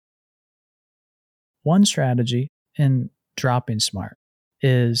 One strategy in dropping smart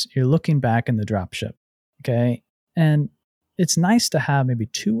is you're looking back in the dropship, okay? And it's nice to have maybe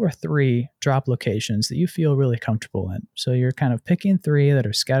 2 or 3 drop locations that you feel really comfortable in. So you're kind of picking 3 that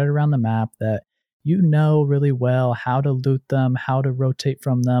are scattered around the map that you know really well how to loot them, how to rotate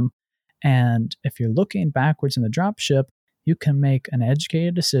from them. And if you're looking backwards in the dropship, you can make an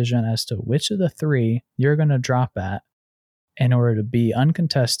educated decision as to which of the 3 you're going to drop at in order to be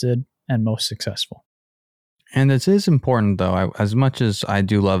uncontested and most successful. And it is important, though, as much as I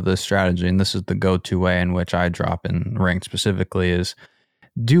do love this strategy, and this is the go-to way in which I drop in ranked specifically, is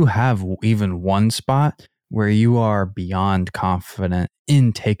do have even one spot where you are beyond confident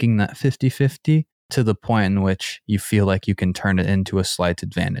in taking that 50-50 to the point in which you feel like you can turn it into a slight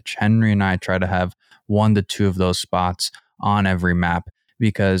advantage. Henry and I try to have 1 to 2 of those spots on every map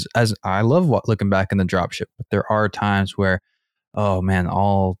because as I love looking back in the dropship, but there are times where, oh man,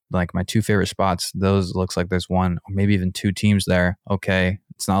 all my 2 favorite spots, those looks like there's 1 or maybe even 2 teams there. Okay,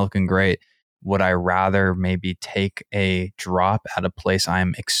 it's not looking great. Would I rather maybe take a drop at a place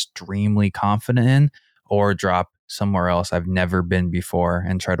I'm extremely confident in or drop somewhere else I've never been before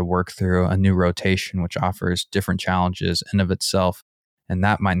and try to work through a new rotation, which offers different challenges in of itself? And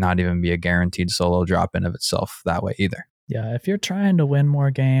that might not even be a guaranteed solo drop in of itself that way either. Yeah, if you're trying to win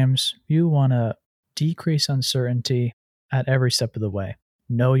more games, you want to decrease uncertainty at every step of the way.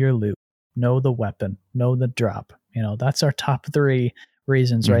 Know your loot, know the weapon, know the drop. That's our top 3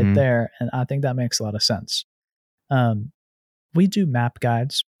 reasons right there. And I think that makes a lot of sense. We do map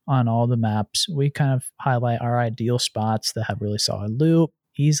guides on all the maps. We kind of highlight our ideal spots that have really solid loot,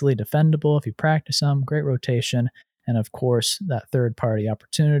 easily defendable if you practice them, great rotation, and of course, that third-party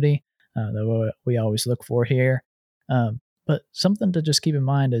opportunity that we always look for here. But something to just keep in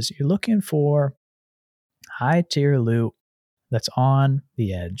mind is you're looking for high-tier loot that's on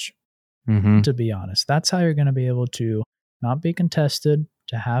the edge, to be honest. That's how you're going to be able to not be contested,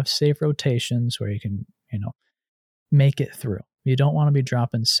 to have safe rotations where you can, make it through. You don't want to be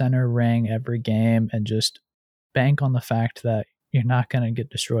dropping center ring every game and just bank on the fact that you're not going to get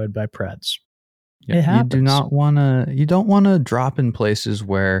destroyed by Preds. Yeah, it happens. You don't want to drop in places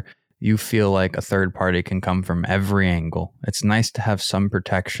where you feel like a third party can come from every angle. It's nice to have some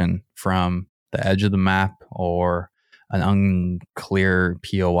protection from the edge of the map or an unclear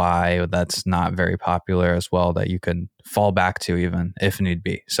POI that's not very popular as well that you can fall back to even if need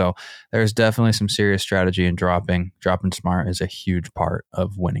be. So there's definitely some serious strategy in dropping. Dropping smart is a huge part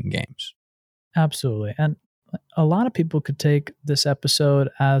of winning games. Absolutely. And a lot of people could take this episode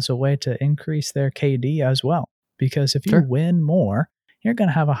as a way to increase their KD as well. Because if you win more, you're going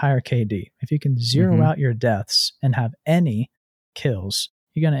to have a higher KD. If you can zero out your deaths and have any kills,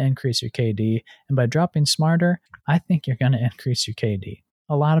 you're going to increase your KD. And by dropping smarter, I think you're going to increase your KD.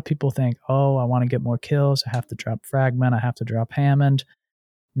 A lot of people think, oh, I want to get more kills. I have to drop Fragment. I have to drop Hammond.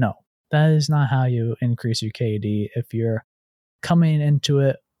 No, that is not how you increase your KD if you're coming into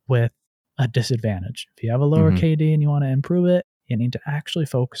it with a disadvantage. If you have a lower KD and you want to improve it, you need to actually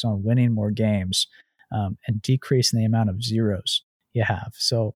focus on winning more games and decreasing the amount of zeros you have.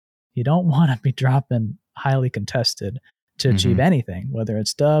 So you don't want to be dropping highly contested to achieve anything, whether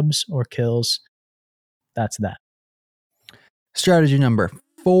it's dubs or kills. That's that. Strategy number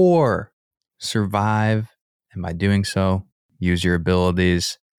 4, survive. And by doing so, use your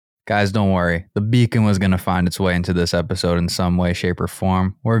abilities. Guys, don't worry. The beacon was going to find its way into this episode in some way, shape, or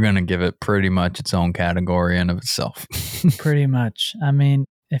form. We're going to give it pretty much its own category in of itself. Pretty much. I mean,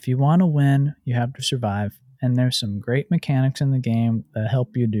 if you want to win, you have to survive. And there's some great mechanics in the game that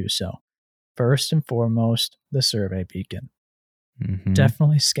help you do so. First and foremost, the survey beacon.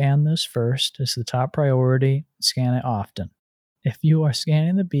 Definitely scan this first. It's the top priority. Scan it often. If you are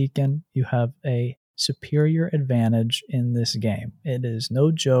scanning the beacon, you have a superior advantage in this game. It is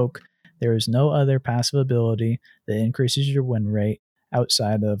no joke. There is no other passive ability that increases your win rate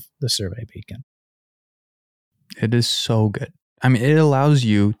outside of the survey beacon. It is so good. I mean, it allows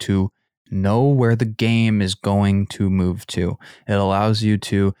you to know where the game is going to move to. It allows you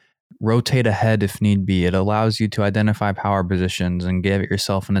to rotate ahead if need be. It allows you to identify power positions and give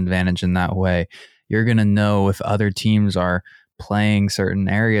yourself an advantage in that way. You're going to know if other teams are playing certain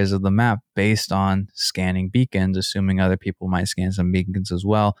areas of the map based on scanning beacons, assuming other people might scan some beacons as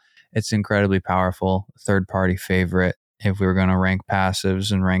well. It's incredibly powerful, third-party favorite. If we were going to rank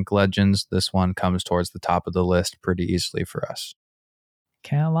passives and rank legends, this one comes towards the top of the list pretty easily for us.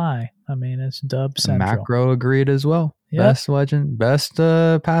 Can't lie. I mean, it's dub central. Macro agreed as well. Yep. Best legend, best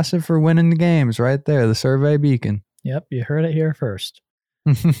passive for winning the games right there, the survey beacon. Yep, you heard it here first.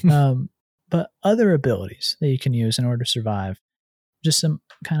 But other abilities that you can use in order to survive, just some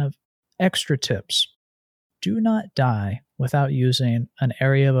kind of extra tips. Do not die without using an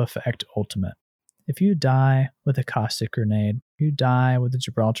area of effect ultimate. If you die with a caustic grenade, you die with a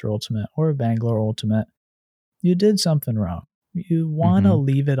Gibraltar ultimate or a Bangalore ultimate, you did something wrong. You want to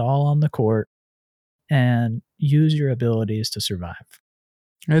leave it all on the court and use your abilities to survive.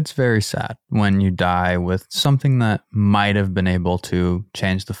 It's very sad when you die with something that might have been able to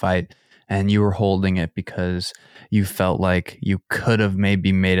change the fight and you were holding it because you felt like you could have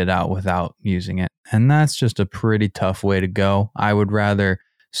maybe made it out without using it. And that's just a pretty tough way to go. I would rather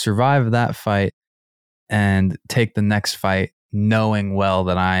survive that fight and take the next fight knowing well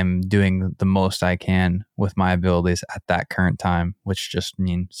that I'm doing the most I can with my abilities at that current time, which just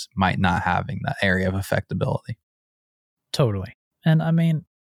means might not having that area of effectability. Totally. And I mean,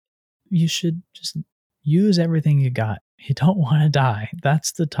 you should just use everything you got. You don't want to die.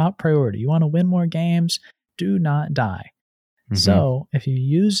 That's the top priority. You want to win more games, do not die. So if you're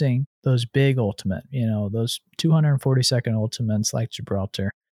using those big ultimate, those 240-second ultimates like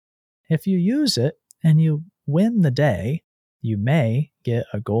Gibraltar, if you use it and you win the day, you may get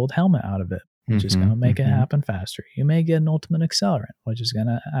a gold helmet out of it, which is going to make it happen faster. You may get an ultimate accelerant, which is going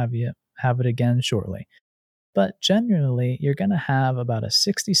to have you have it again shortly. But generally, you're going to have about a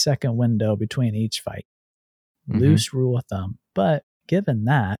 60-second window between each fight. Loose rule of thumb. But given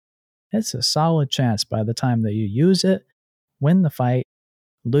that, it's a solid chance by the time that you use it, win the fight,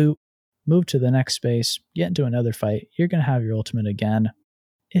 loot, move to the next space, get into another fight, you're going to have your ultimate again.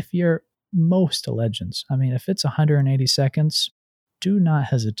 If you're most legends, I mean, if it's 180 seconds, do not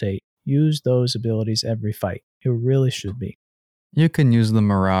hesitate. Use those abilities every fight. It really should be. You can use the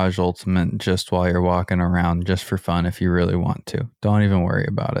Mirage Ultimate just while you're walking around, just for fun if you really want to. Don't even worry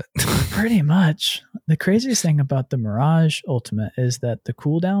about it. Pretty much. The craziest thing about the Mirage Ultimate is that the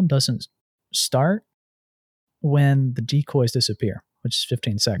cooldown doesn't start when the decoys disappear, which is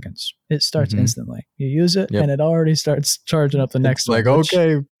 15 seconds. It starts instantly. You use it, and it already starts charging up the next one. Like,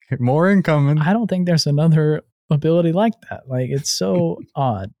 okay, more incoming. I don't think there's another ability like that. Like, it's so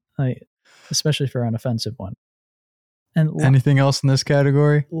odd, like, especially for an offensive one. And anything else in this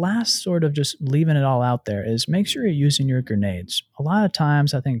category? Last, sort of just leaving it all out there, is make sure you're using your grenades. A lot of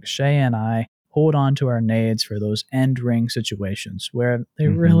times, I think Shay and I hold on to our nades for those end ring situations where they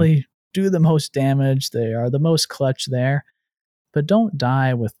really do the most damage. They are the most clutch there. But don't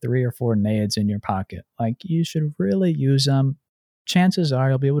die with 3 or 4 nades in your pocket. Like, you should really use them. Chances are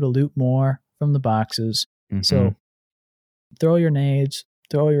you'll be able to loot more from the boxes. So throw your nades,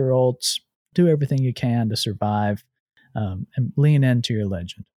 throw your ults, do everything you can to survive. And lean into your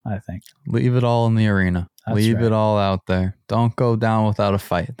legend, I think. Leave it all in the arena. Leave right. it all out there. Don't go down without a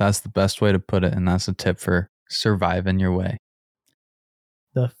fight. That's the best way to put it, and that's a tip for surviving your way.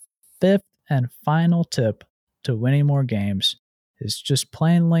 The 5th and final tip to winning more games is just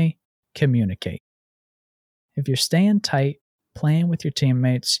plainly communicate. If you're staying tight, playing with your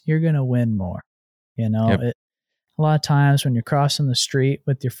teammates, you're going to win more. You know, a lot of times when you're crossing the street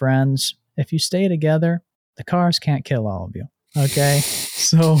with your friends, if you stay together, the cars can't kill all of you. Okay.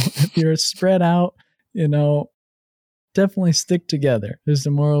 So if you're spread out, you know, definitely stick together is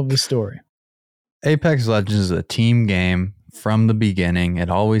the moral of the story. Apex Legends is a team game from the beginning. It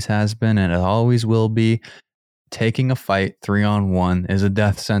always has been, and it always will be. Taking a fight 3-on-1 is a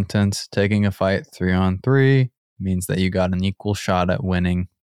death sentence. Taking a fight 3-on-3 means that you got an equal shot at winning.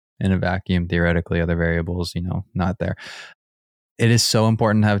 In a vacuum, theoretically, other variables, you know, not there. It is so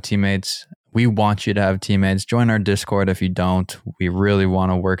important to have teammates. We want you to have teammates. Join our Discord if you don't. We really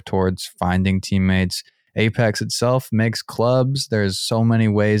want to work towards finding teammates. Apex itself makes clubs. There's so many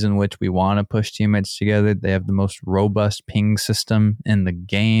ways in which we want to push teammates together. They have the most robust ping system in the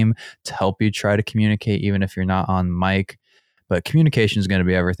game to help you try to communicate even if you're not on mic. But communication is going to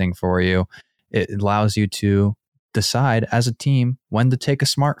be everything for you. It allows you to decide as a team when to take a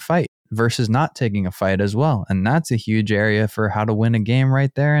smart fight versus not taking a fight as well. And that's a huge area for how to win a game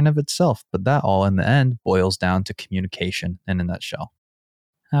right there in of itself. But that all in the end boils down to communication in a nutshell.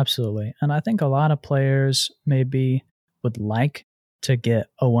 Absolutely. And I think a lot of players maybe would like to get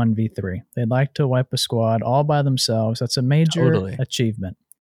a 1v3. They'd like to wipe a squad all by themselves. That's a major achievement.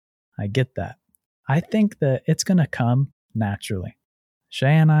 I get that. I think that it's going to come naturally.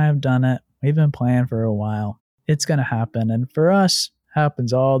 Shay and I have done it. We've been playing for a while. It's going to happen. And for us,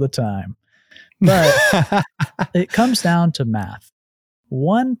 happens all the time. But it comes down to math.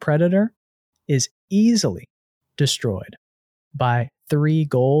 One predator is easily destroyed by 3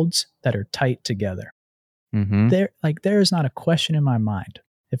 golds that are tight together. There is not a question in my mind.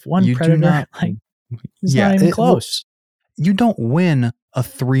 If one predator, it's not even close. You don't win a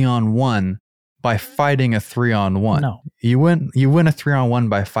 3-on-1 by fighting a 3-on-1. No. You win a 3-on-1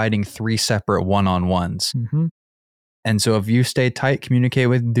 by fighting 3 separate 1-on-1s. And so if you stay tight, communicate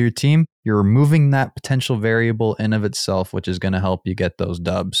with your team, you're removing that potential variable in of itself, which is going to help you get those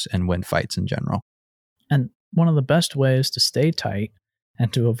dubs and win fights in general. And one of the best ways to stay tight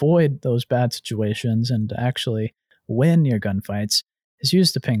and to avoid those bad situations and to actually win your gunfights is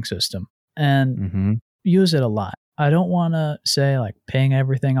use the ping system and use it a lot. I don't want to say like ping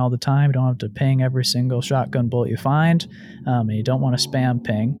everything all the time. You don't have to ping every single shotgun bullet you find. And you don't want to spam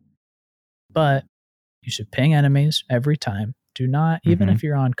ping. But you should ping enemies every time. Do not, even if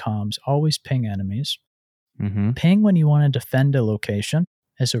you're on comms, always ping enemies. Ping when you want to defend a location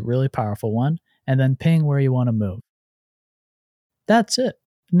is a really powerful one. And then ping where you want to move. That's it.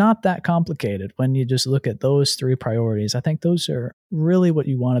 Not that complicated when you just look at those 3 priorities. I think those are really what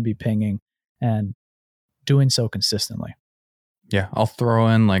you want to be pinging and doing so consistently. Yeah, I'll throw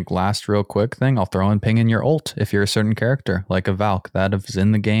in last real quick thing. I'll throw in pinging your ult if you're a certain character, like a Valk. That is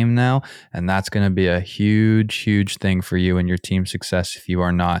in the game now, and that's going to be a huge, huge thing for you and your team success if you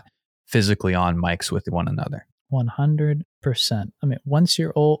are not physically on mics with one another. 100%. I mean, once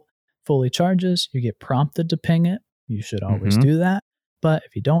your ult fully charges, you get prompted to ping it. You should always do that. But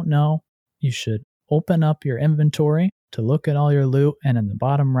if you don't know, you should open up your inventory to look at all your loot, and in the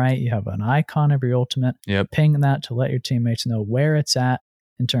bottom right, you have an icon of your ultimate. Ping that to let your teammates know where it's at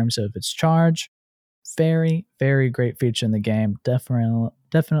in terms of its charge. Very, very great feature in the game.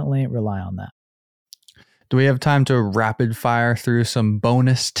 Definitely rely on that. Do we have time to rapid fire through some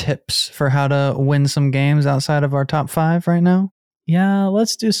bonus tips for how to win some games outside of our top 5 right now? Yeah,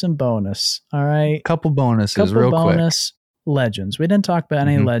 let's do some bonus. All right. Couple bonuses, Couple real bonus legends. We didn't talk about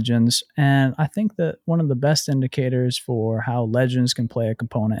any Mhm. legends, and I think that one of the best indicators for how legends can play a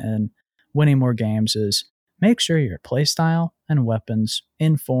component in winning more games is make sure your playstyle and weapons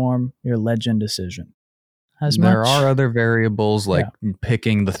inform your legend decision. As There much, are other variables like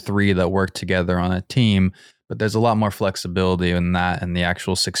picking the 3 that work together on a team, but there's a lot more flexibility in that and the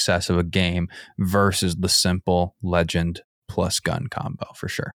actual success of a game versus the simple legend plus gun combo for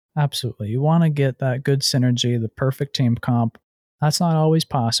sure. absolutely, you want to get that good synergy, the perfect team comp. That's not always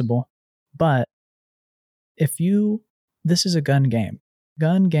possible, but this is a gun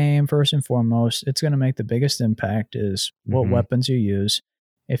game first and foremost, it's going to make the biggest impact is what Mhm. weapons you use.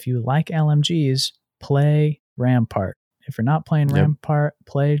 If you like LMGs, play Rampart. If you're not playing Yep. Rampart,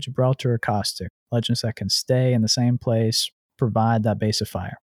 play Gibraltar or Caustic, legends that can stay in the same place, provide that base of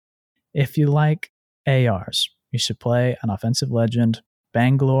fire. If you like ARs, you should play an offensive legend,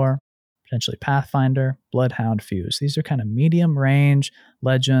 Bangalore, potentially Pathfinder, Bloodhound, Fuse. These are kind of medium range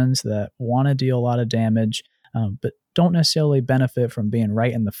legends that want to deal a lot of damage, but don't necessarily benefit from being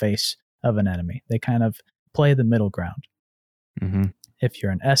right in the face of an enemy. They kind of play the middle ground. Mhm. If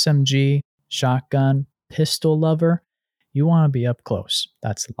you're an SMG, shotgun, pistol lover, you want to be up close.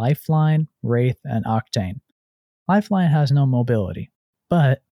 That's Lifeline, Wraith, and Octane. Lifeline has no mobility,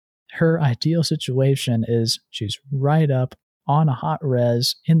 but her ideal situation is she's right up on a hot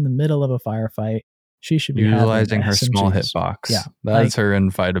res in the middle of a firefight. She should be Utilizing having her small SMGs. hitbox. Yeah, That's her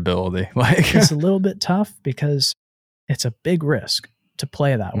infightability. Like it's a little bit tough because it's a big risk to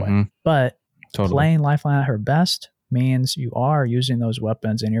play that way. Mhm. But Totally. playing Lifeline at her best means you are using those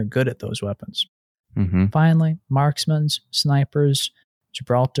weapons and you're good at those weapons. Mhm. Finally, marksmans, snipers,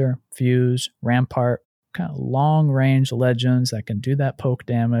 Gibraltar, Fuse, Rampart, kind of long range legends that can do that poke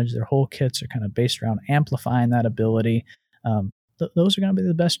damage. Their whole kits are kind of based around amplifying that ability. Those are going to be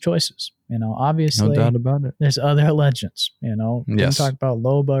the best choices. Obviously, No doubt about it. there's other legends. We Yes. talk about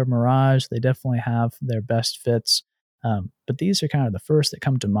Loba or Mirage. They definitely have their best fits. But these are kind of the first that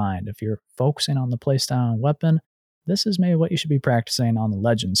come to mind. If you're focusing on the playstyle and weapon, this is maybe what you should be practicing on the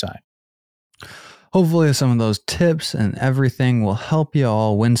legend side. Hopefully some of those tips and everything will help you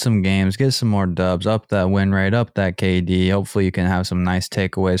all win some games, get some more dubs, up that win rate, up that KD. Hopefully you can have some nice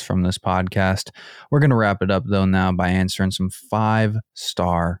takeaways from this podcast. We're going to wrap it up though now by answering some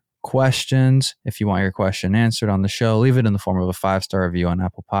 5-star questions. If you want your question answered on the show, leave it in the form of a 5-star review on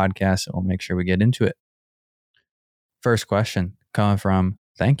Apple Podcasts and we'll make sure we get into it. First question coming from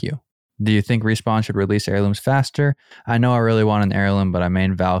Thank You. Do you think Respawn should release heirlooms faster? I know I really want an heirloom, but I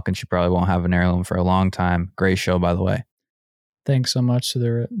main Valk and she probably won't have an heirloom for a long time. Great show, by the way. Thanks so much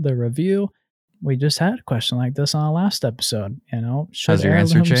to the review. We just had a question like this on our last episode. Should Has your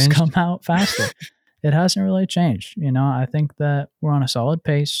answer heirlooms changed? come out faster? It hasn't really changed. I think that we're on a solid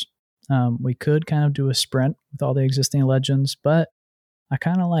pace. We could kind of do a sprint with all the existing legends, but I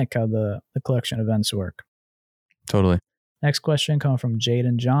kind of like how the collection events work. Totally. Next question coming from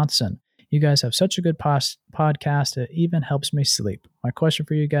Jaden Johnson. You guys have such a good podcast, it even helps me sleep. My question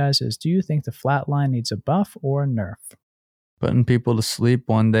for you guys is, do you think the flatline needs a buff or a nerf? Putting people to sleep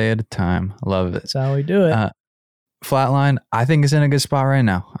one day at a time. Love it. That's how we do it. Flatline, I think it's in a good spot right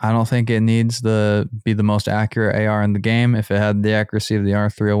now. I don't think it needs to be the most accurate AR in the game. If it had the accuracy of the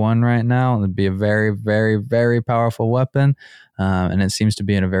R301 right now, it'd be a very, very, very powerful weapon. And it seems to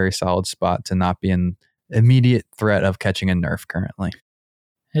be in a very solid spot to not be in immediate threat of catching a nerf currently.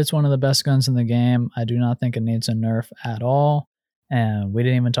 It's one of the best guns in the game. I do not think it needs a nerf at all. And we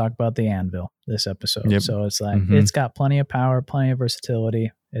didn't even talk about the anvil this episode. Yep. So it's like, It's got plenty of power, plenty of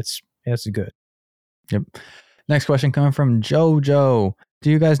versatility. It's good. Yep. Next question coming from JoJo.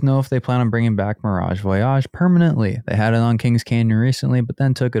 Do you guys know if they plan on bringing back Mirage Voyage permanently? They had it on Kings Canyon recently, but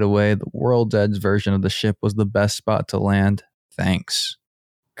then took it away. The World's Edge version of the ship was the best spot to land. Thanks.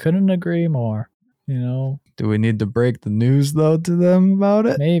 Couldn't agree more. Do we need to break the news, though, to them about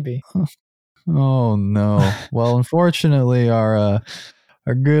it? Maybe. Oh, no. Well, unfortunately, our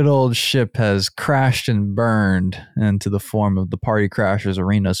good old ship has crashed and burned into the form of the Party Crashers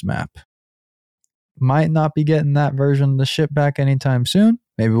Arenas map. Might not be getting that version of the ship back anytime soon.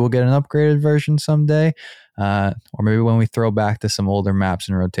 Maybe we'll get an upgraded version someday. Or maybe when we throw back to some older maps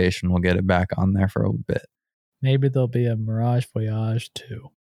in rotation, we'll get it back on there for a bit. Maybe there'll be a Mirage Voyage too.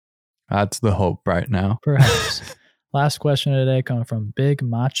 That's the hope right now. Perhaps. Last question of the day coming from Big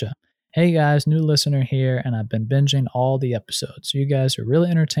Matcha. Hey guys, new listener here, and I've been binging all the episodes. You guys are really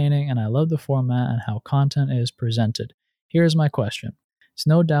entertaining, and I love the format and how content is presented. Here's my question. It's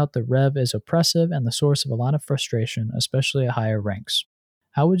no doubt the Rev is oppressive and the source of a lot of frustration, especially at higher ranks.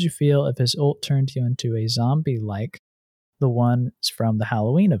 How would you feel if his ult turned you into a zombie-like the ones from the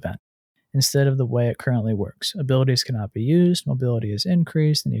Halloween event, instead of the way it currently works. Abilities cannot be used, mobility is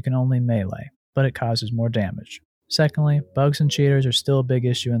increased, and you can only melee, but it causes more damage. Secondly, bugs and cheaters are still a big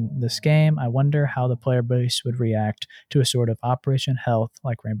issue in this game. I wonder how the player base would react to a sort of Operation Health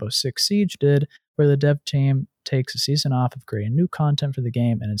like Rainbow Six Siege did, where the dev team takes a season off of creating new content for the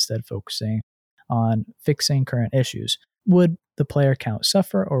game and instead focusing on fixing current issues. Would the player count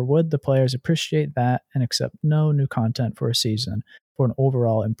suffer, or would the players appreciate that and accept no new content for a season for an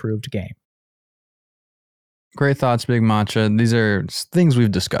overall improved game? Great thoughts, Big Matcha. These are things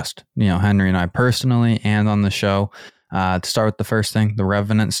we've discussed, Henry and I personally and on the show. To start with the first thing, the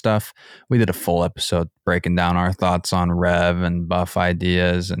Revenant stuff, we did a full episode breaking down our thoughts on Rev and buff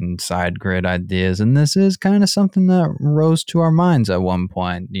ideas and side grid ideas. And this is kind of something that rose to our minds at one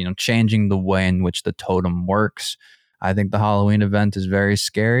point, changing the way in which the totem works. I think the Halloween event is very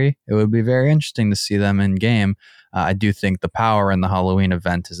scary. It would be very interesting to see them in game. I do think the power in the Halloween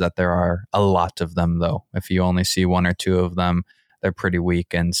event is that there are a lot of them, though. If you only see one or two of them, they're pretty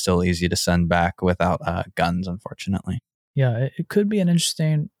weak and still easy to send back without guns, unfortunately. Yeah, it could be an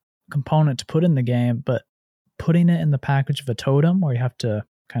interesting component to put in the game, but putting it in the package of a totem where you have to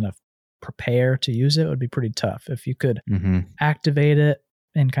kind of prepare to use it would be pretty tough. If you could activate it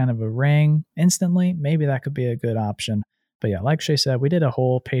in kind of a ring instantly, maybe that could be a good option. But yeah, like Shay said, we did a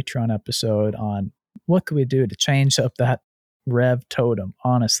whole Patreon episode on what could we do to change up that Rev totem,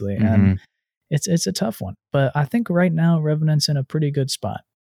 honestly. And it's a tough one. But I think right now Revenant's in a pretty good spot.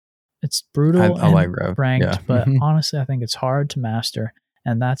 It's brutal I like Rev. Ranked, but honestly, I think it's hard to master,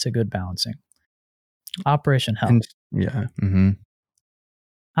 and that's a good balancing. Operation Health.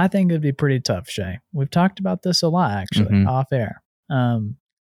 I think it'd be pretty tough, Shay. We've talked about this a lot, actually, off air.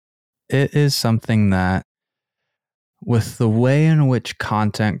 It is something that, with the way in which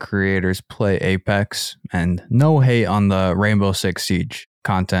content creators play Apex, and no hate on the Rainbow Six Siege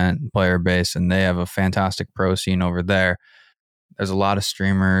content player base, and they have a fantastic pro scene over there. There's a lot of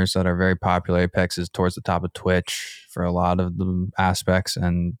streamers that are very popular. Apex is towards the top of Twitch for a lot of the aspects,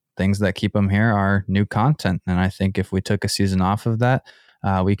 and things that keep them here are new content. And I think if we took a season off of that,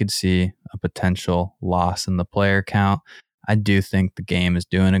 we could see a potential loss in the player count. I do think the game is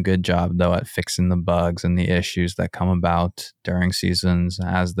doing a good job, though, at fixing the bugs and the issues that come about during seasons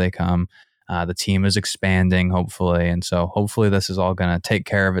as they come. The team is expanding, hopefully. And so hopefully this is all going to take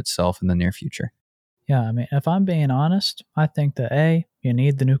care of itself in the near future. Yeah, I mean, if I'm being honest, I think that you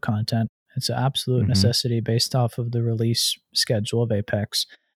need the new content. It's an absolute necessity based off of the release schedule of Apex.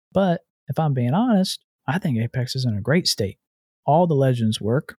 But if I'm being honest, I think Apex is in a great state. All the legends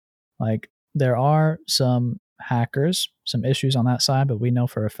work. Like, there are some hackers, some issues on that side, but we know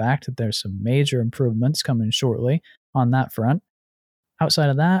for a fact that there's some major improvements coming shortly on that front. Outside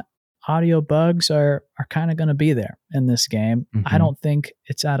of that, audio bugs are kind of going to be there in this game. I don't think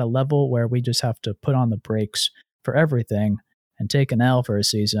it's at a level where we just have to put on the brakes for everything and take an L for a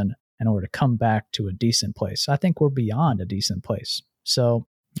season in order to come back to a decent place. I think we're beyond a decent place. So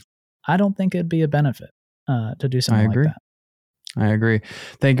I don't think it'd be a benefit to do something like that. I agree.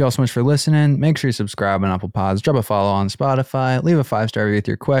 Thank you all so much for listening. Make sure you subscribe on Apple Pods, drop a follow on Spotify, leave a 5-star review with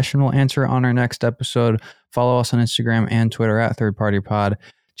your question. We'll answer it on our next episode. Follow us on Instagram and Twitter at Third Party Pod.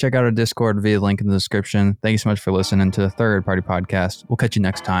 Check out our Discord via the link in the description. Thank you so much for listening to the Third Party Podcast. We'll catch you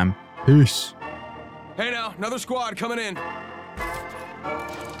next time. Peace. Hey now, another squad coming in.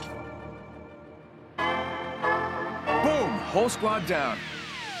 Boom, whole squad down.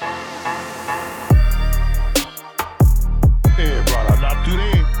 Hey, brother, not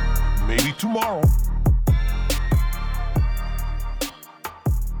today. Maybe tomorrow.